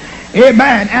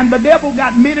 Amen. And the devil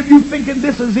got many of you thinking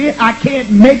this is it. I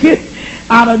can't make it.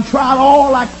 I done tried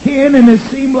all I can, and it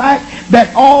seemed like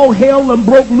that all hell done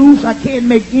broke loose. I can't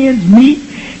make ends meet,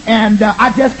 and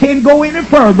I just can't go any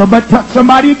further. But touch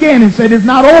somebody again and say it's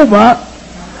not over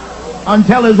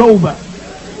until it's over.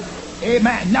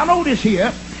 Amen. Now notice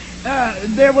here,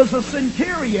 there was a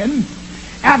centurion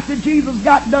after Jesus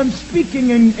got done speaking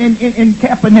in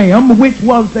Capernaum, which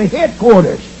was the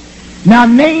headquarters. Now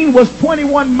Nain was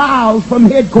 21 miles from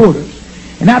headquarters.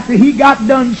 And after he got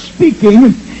done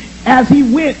speaking, as he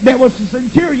went, there was a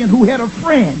centurion who had a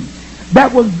friend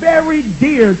that was very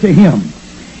dear to him.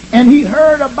 And he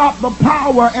heard about the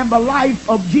power and the life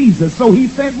of Jesus. So he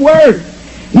sent word.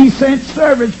 He sent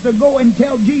servants to go and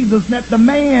tell Jesus that the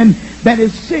man that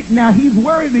is sick now, he's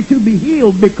worthy to be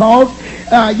healed because,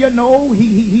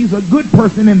 he's a good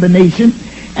person in the nation.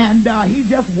 And he's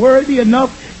just worthy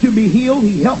enough to be healed.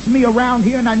 He helps me around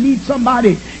here, and I need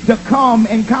somebody to come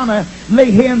and kind of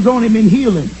lay hands on him and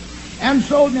heal him. And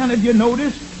so now if you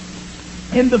notice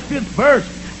in the 5th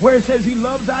verse where it says he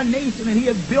loves our nation and he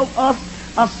has built us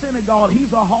a synagogue.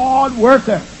 He's a hard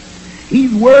worker.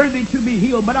 He's worthy to be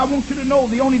healed. But I want you to know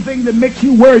the only thing that makes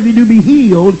you worthy to be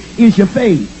healed is your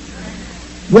faith.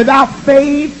 Without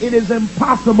faith, it is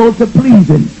impossible to please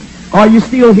him. Are you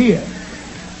still here?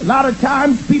 A lot of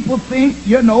times people think,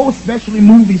 especially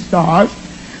movie stars,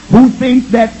 who think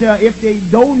that if they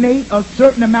donate a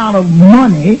certain amount of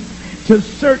money to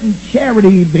certain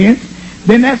charity events,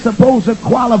 then that's supposed to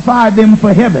qualify them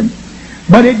for heaven.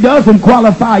 But it doesn't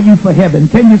qualify you for heaven.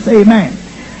 Can you say amen?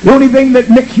 The only thing that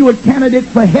makes you a candidate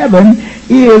for heaven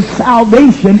is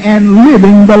salvation and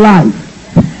living the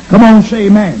life. Come on, say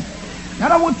amen. Now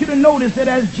I want you to notice that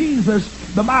as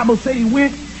Jesus, the Bible said he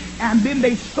went, and then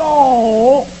they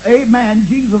saw, amen,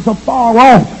 Jesus afar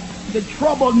off. The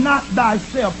trouble not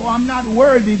thyself, for I'm not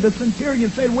worthy. The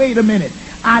centurion said, wait a minute.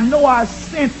 I know I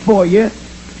sent for you.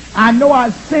 I know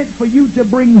I sent for you to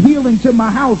bring healing to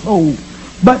my household.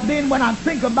 But then when I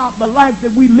think about the life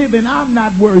that we live in, I'm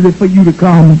not worthy for you to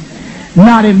come.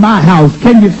 Not in my house.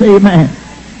 Can you say amen?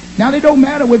 Now, it don't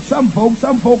matter with some folks.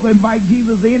 Some folk invite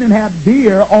Jesus in and have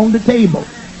beer on the table.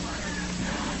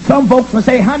 Some folks will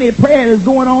say, honey, prayer is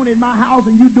going on in my house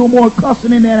and you do more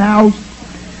cussing in that house.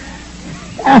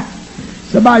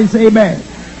 Somebody say amen.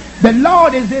 The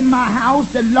Lord is in my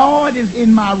house. The Lord is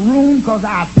in my room because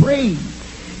I pray.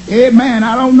 Amen.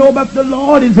 I don't know about the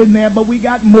Lord is in there, but we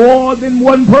got more than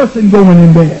one person going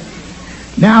in there.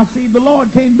 Now, see, the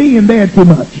Lord can't be in there too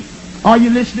much. Are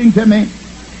you listening to me?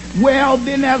 Well,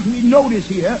 then as we notice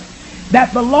here,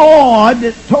 that the Lord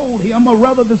told him, or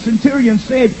rather the centurion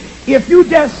said, if you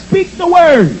just speak the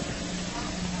word,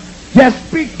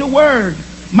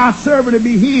 my servant will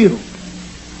be healed.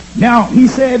 Now, he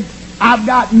said, I've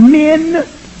got men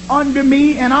under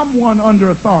me and I'm one under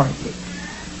authority.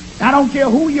 I don't care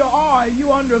who you are,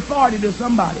 you're under authority to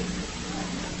somebody.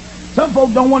 Some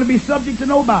folks don't want to be subject to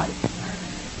nobody.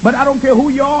 But I don't care who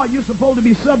you are, you're supposed to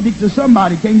be subject to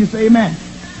somebody. Can you say amen?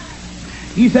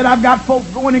 He said, I've got folks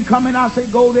going and coming. I say,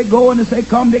 go, they go. And they say,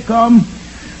 come, they come.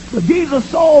 But Jesus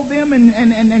saw them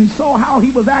and saw how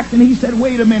he was acting. He said,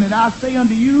 wait a minute. I say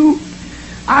unto you,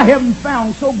 I haven't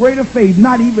found so great a faith,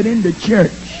 not even in the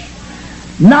church.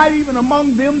 Not even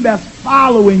among them that's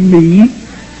following me.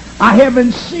 I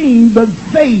haven't seen the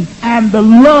faith and the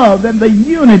love and the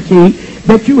unity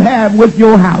that you have with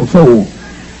your household.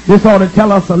 This ought to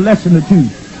tell us a lesson or two.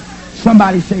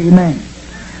 Somebody say amen.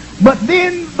 But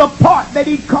then the part that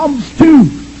he comes to,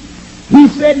 he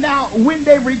said, now when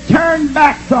they returned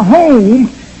back to home,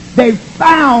 they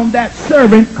found that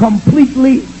servant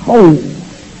completely whole.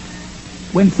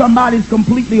 When somebody's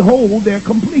completely whole, they're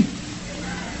complete.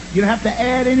 You don't have to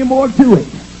add any more to it.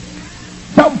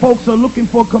 Some folks are looking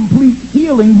for complete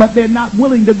healing, but they're not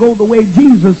willing to go the way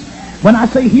Jesus. When I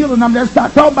say healing, I'm just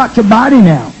not talking about your body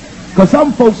now. Because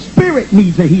some folks' spirit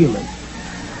needs a healing.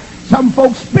 Some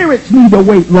folks' spirits need a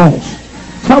weight loss.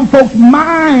 Some folks'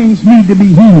 minds need to be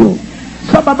healed.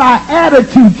 Some of our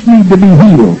attitudes need to be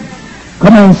healed.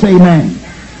 Come on, say amen.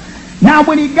 Now,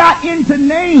 when he got into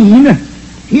Nain,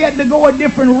 he had to go a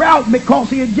different route because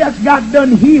he had just got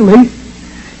done healing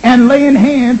and laying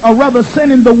hands, or rather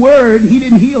sending the word. He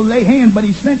didn't heal, lay hands, but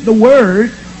he sent the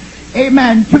word,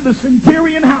 amen, to the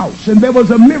centurion house, and there was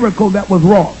a miracle that was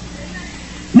wrought.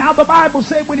 Now, the Bible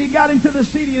said when he got into the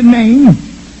city of Nain,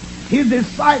 his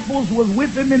disciples was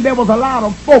with him, and there was a lot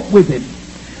of folk with him.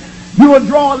 You will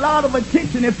draw a lot of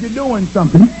attention if you're doing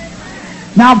something.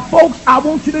 Now, folks, I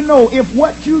want you to know, if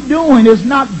what you're doing is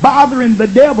not bothering the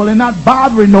devil and not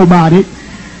bothering nobody,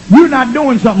 you're not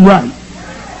doing something right.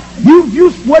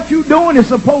 What you're doing is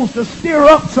supposed to stir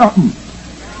up something.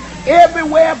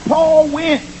 Everywhere Paul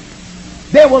went,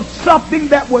 there was something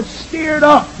that was stirred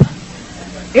up.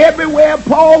 Everywhere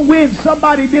Paul went,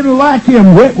 somebody didn't like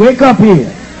him. Wake up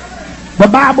here. The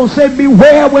Bible said,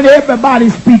 beware when everybody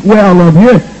speak well of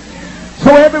you.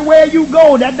 So everywhere you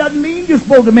go, that doesn't mean you're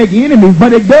supposed to make enemies,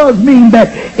 but it does mean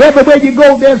that everywhere you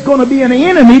go, there's going to be an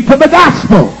enemy to the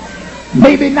gospel.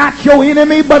 Maybe not your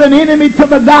enemy, but an enemy to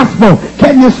the gospel.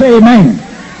 Can you say amen?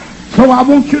 So I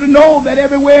want you to know that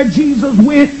everywhere Jesus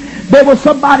went, there was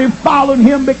somebody following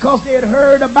him because they had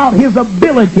heard about his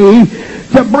ability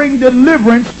to bring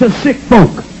deliverance to sick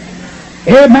folk.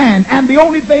 Amen. And the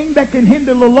only thing that can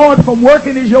hinder the Lord from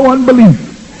working is your unbelief.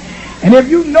 And if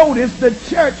you notice, the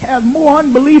church has more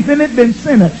unbelief in it than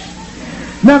sinners.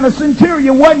 Now, the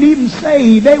centurion wasn't even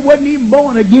saved. They wasn't even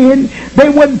born again. They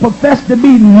wouldn't profess to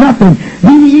be nothing.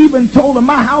 He even told them,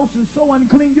 my house is so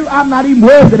unclean, I'm not even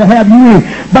worthy to have you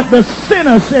in. But the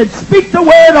sinner said, speak the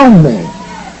word only.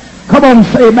 Come on,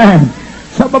 say amen.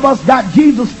 Some of us got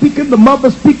Jesus speaking, the mother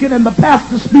speaking, and the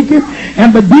pastor speaking,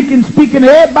 and the deacon speaking, and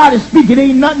everybody speaking.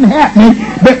 Ain't nothing happening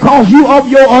because you of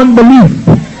your unbelief.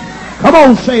 Come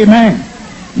on, say amen.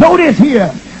 Notice here,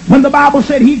 when the Bible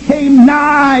said he came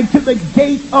nigh to the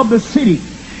gate of the city,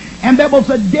 and there was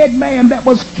a dead man that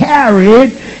was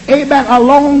carried, amen,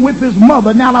 along with his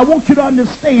mother. Now, I want you to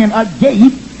understand, a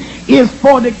gate is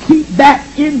for to keep that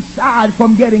inside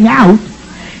from getting out,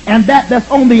 and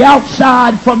that's on the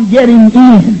outside from getting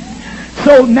in.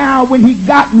 So now when he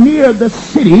got near the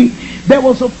city, there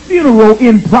was a funeral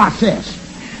in process.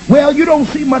 Well, you don't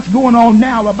see much going on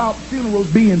now about funerals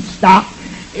being stopped.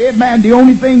 Amen. The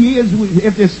only thing is,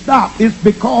 if it's stopped, it's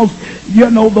because,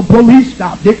 the police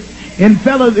stopped it. And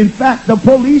fellas, in fact, the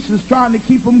police is trying to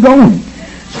keep them going.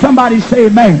 Somebody say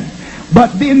amen.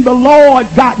 But then the Lord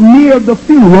got near the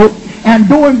funeral, and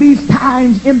during these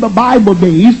times in the Bible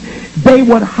days, they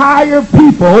would hire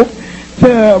people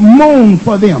to mourn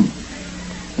for them.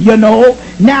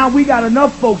 Now we got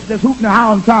enough folks that's hooting and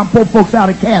hollering trying to pull folks out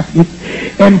of caskets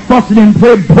and fussing in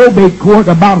probate court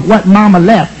about what mama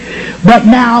left. But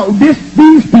now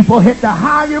these people had to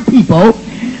hire people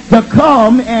to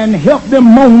come and help them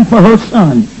mourn for her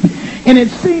son. And it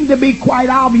seemed to be quite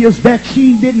obvious that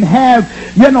she didn't have,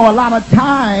 a lot of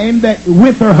time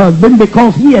with her husband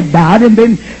because he had died. And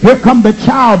then here come the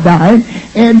child dying.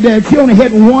 And she only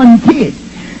had one kid.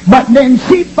 But then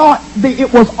she thought that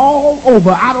it was all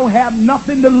over. I don't have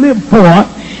nothing to live for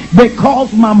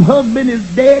because my husband is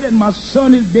dead and my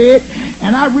son is dead.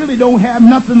 And I really don't have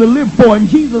nothing to live for. And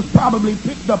Jesus probably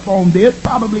picked up on this,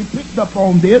 probably picked up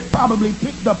on this, probably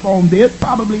picked up on this,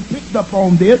 probably picked up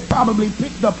on this, probably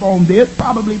picked up on this,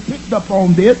 probably picked up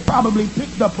on this, probably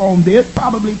picked up on this,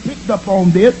 probably picked up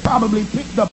on this, probably picked up